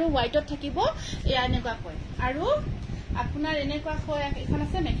গুনা আৰু হোৱাইটত থাকিব এয়া এনেকাকৈ আৰু আপোনাৰ এনেকা হয় এখন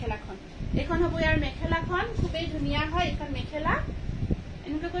আছে মেখেলাখন এখন হ'ব ইয়াৰ মেখেলাখন খুবেই ধুনীয়া হয় এখন মেখেলা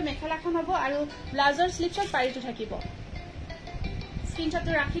এনেকাকৈ মেখেলাখন হ'ব আৰু ব্লাউজৰ স্লিভছত পাৰিটো থাকিব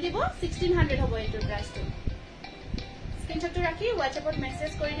স্ক্ৰিনশ্বটটো ৰাখি দিব 1600 হ'ব এইটো প্ৰাইচটো স্ক্ৰিনশ্বটটো ৰাখি WhatsAppত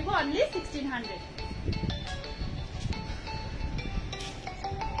মেছেজ কৰি দিব অনলি 1600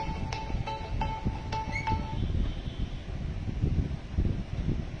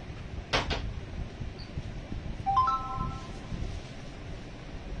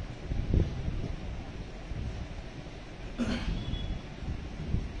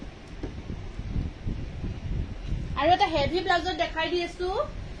 আৰু এটা হেভি ব্লাউজত দেখাই দি আছো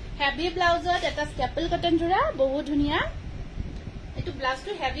হেভি ব্লাউজত এটা স্টেপল কটন জোৰা বহুত ধুনীয়া এটো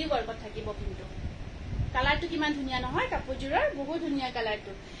ব্লাউজটো হেভি ওয়াৰ্কত থাকিব কিন্তু কালাৰটো কিমান ধুনীয়া নহয় কাপোৰজোৰৰ বহুত ধুনীয়া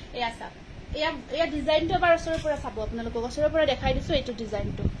কালাৰটো এয়া চাপ এয়া ডিজাইনটো এবাৰ ওচৰৰ পৰা চাব আপোনালোকক ওচৰৰ পৰা দেখাই দিছো এইটো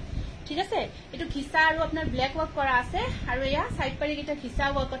ডিজাইনটো ঠিক আছে এটো খিসা আৰু আপোনাৰ ব্ল্যাক ওয়াৰ্ক কৰা আছে আৰু এয়া সাইড পাৰি কিটা খিসা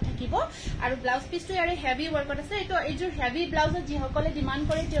ওয়াৰ্কত থাকিব আৰু ব্লাউজ পিসটো ইয়াৰে হেভি ওয়াৰ্কত আছে এটো এইজোৰ হেভি ব্লাউজত যি সকলে ডিমান্ড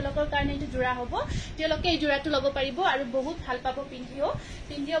কৰে তেওঁলোকৰ কাৰণে এটো জোৰা হ'ব তেওঁলোকে এই জোৰাটো ল'ব পাৰিব আৰু বহুত ভাল পাব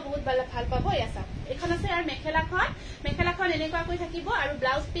পিন্ধিও বহুত ভাল পাব এয়া চাপ এখন আছে আৰু মেখেলাখন এনেকুৱাকৈ থাকিব আৰু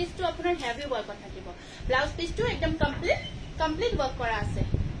ব্লাউজ পিসটো আপোনাৰ হেভি ওয়াৰ্কত থাকিব ব্লাউজ পিসটো একদম কমপ্লিট ওয়াৰ্ক কৰা আছে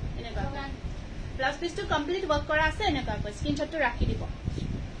এনেকুৱা ব্লাউজ পিসটো কমপ্লিট ওয়াৰ্ক কৰা আছে এনেকুৱাকৈ স্ক্ৰিনশ্বটটো ৰাখি দিব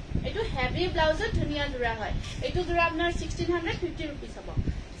এটো হেভি ব্লাউজত ধুনীয়া জোৰা হয় এটো জোৰা আপোনাৰ 1650 रुपीस হ'ব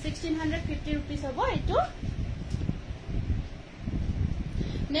 1650 रुपीस হ'ব এটো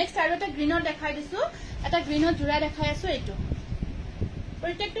নেক্সট আৰু এটা গ্ৰীনত দেখাই দিছো এটা গ্ৰীনত জোৰা দেখাই আছো এটো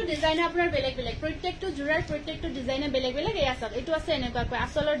প্ৰত্যেকটো ডিজাইনে আপোনাৰ বেলেগ প্ৰত্যেকটো জোৰাৰ প্ৰত্যেকটো ডিজাইনে বেলেগ এয়া চাওক এটো আছে এনেকুৱাকৈ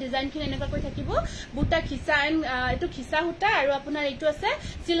আসলৰ ডিজাইনখিনি এনেকুৱাকৈ থাকিব বুটা খিসা এটো খিসা হুটা আৰু আপোনাৰ এটো আছে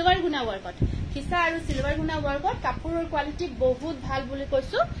সিলভাৰ গুনা ওয়াৰ্কত খিসা আৰু সিলভাৰ গুনা ওয়াৰ্কত কাপোৰৰ কোৱালিটি বহুত ভাল বুলি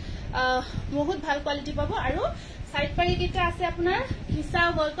কৈছো বহুত ভাল কোৱালিটি পাব আৰু সাইড পাৰি কিটা আছে আপোনাৰ খিসা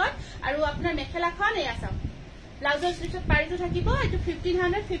ওয়াৰ্কত আৰু আপোনাৰ মেখেলাখন এয়া চাওক ব্লাউজৰ স্লিভত পাৰিটো থাকিব এটো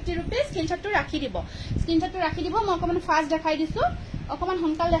 1550 रुपीस স্ক্ৰিনশ্বটটো ৰাখি দিব মই অকমান ফাস্ট দেখাই দিছো অকমান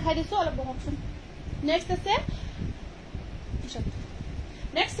হনকাল দেখাই দিছো অলপ বহকচোন নেক্সট আছে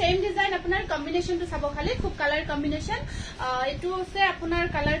নেক্সট সেম ডিজাইন আপোনাৰ কম্বিনেশনটো চাব খালি খুব কালাৰ কম্বিনেশন এটো আছে আপোনাৰ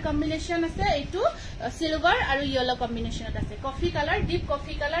কালাৰ কম্বিনেশন আছে এটো সিলভাৰ আৰু ইয়েলো কম্বিনেশনত আছে coffee colour deep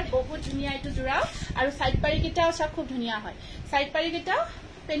coffee colour বহুত ধুনীয়া এটো জোৰাও আৰু সাইড পাৰি কিটাও সব খুব ধুনীয়া হয় সাইড পাৰি কিটাও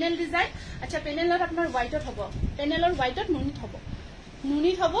পেনেল ডিজাইন আচ্ছা পেনেলত আপোনাৰ হোৱাইটত হ'ব পেনেলৰ হোৱাইটত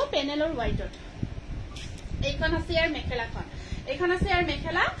নুনিত হ'ব পেনেলৰ হোৱাইটত এইখন আছে ইয়াৰ মেখেলাখন এইখন আছে ইয়াৰ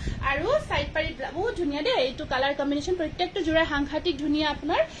মেখেলা আৰু সাইড পাৰি বহুত ধুনীয়া দে এইটো কালাৰ কম্বিনেশন প্ৰত্যেকটো জোৰা সাংঘাতিক ধুনীয়া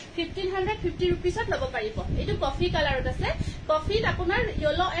আপোনাৰ 1550 रुपीसত ল'ব পাৰিব এইটো কফি কালাৰত আছে কফিত আপোনাৰ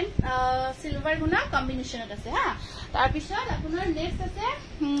ইয়েলো এন্ড সিলভাৰ গুনা কম্বিনেশনত আছে হা তাৰ পিছত আপোনাৰ নেক্সট আছে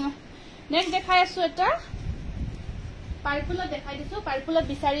নেক্সট দেখাই আছো এটা পাৰ্পলত দেখাই দিছো পাৰ্পলত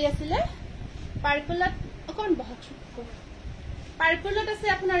বিচাৰি আছিল পাৰ্পলত অকন বহকচোন পাৰ্পলত আছে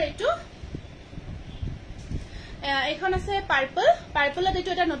আপোনাৰ এইটো এখন আছে পাৰ্পলত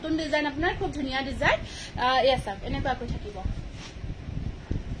এইটো এটা নতুন ডিজাইন আপোনাৰ খুব ধুনীয়া ডিজাইন এসব এনেকুৱাকৈ থাকিব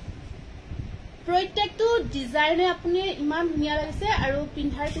প্ৰত্যেকটো ডিজাইনে আপুনি ইমান ধুনীয়া লাগিছে আৰু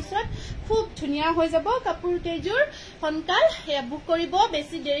পিন্ধাৰ পিছত খুব ধুনীয়া হৈ যাব কাপোৰ কেজুৰ হনকাল বুক কৰিব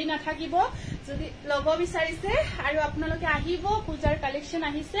বেছি দেৰি নাথাকিব যদি লব বিচাৰিছে আৰু আপোনালোকে আহিব পূজাৰ কালেকচন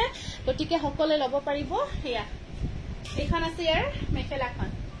আহিছে গতিকে সকলে লব পাৰিব হেয়া এখন আছে ইয়াৰ মেখেলাখন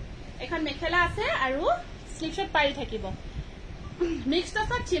এখন মেখেলা আছে আৰু স্লিভছত পাৰি থাকিব মিক্সড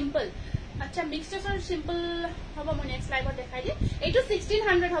অফত সিম্পল আচ্ছা মিক্সড অফৰ সিম্পল হ'ব মই নেক্সট লাইভত দেখাই দিম এইটো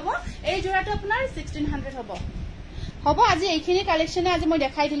 1600 হ'ব এই জোৰাটো আপোনাৰ 1600 হ'ব আজি এইখিনি কালেকচনে আজি মই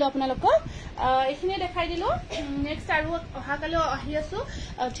দেখাই দিলো আপোনালোকক এইখিনি দেখাই দিলো নেক্সট আৰু অহাকালে আহি আছো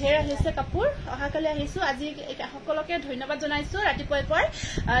ঢেৰ আহিছে কাপোৰ অহাকালে আহিছো আজি সকলোকে ধন্যবাদ জনাইছো ৰাতিপুৱাই পৰ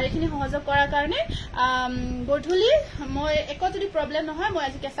এইখিনি সহযোগ কৰাৰ কাৰণে গধূলি মই একো যদি প্ৰবলেম নহয় মই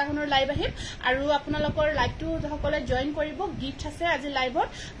আজি কেঁচাখনৰ লাইভ আহিম আৰু আপোনালোকৰ লাইভটো সকলে জয়েন কৰিব গিফট আছে আজি লাইভত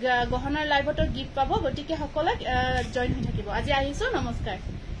গহনাৰ লাইভতৰ গিফট পাব গতিকে সকলে জয়েন হৈ থাকিব আজি আহিছো নমস্কাৰ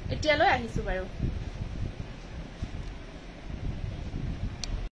এতিয়ালৈ আহিছো বাৰু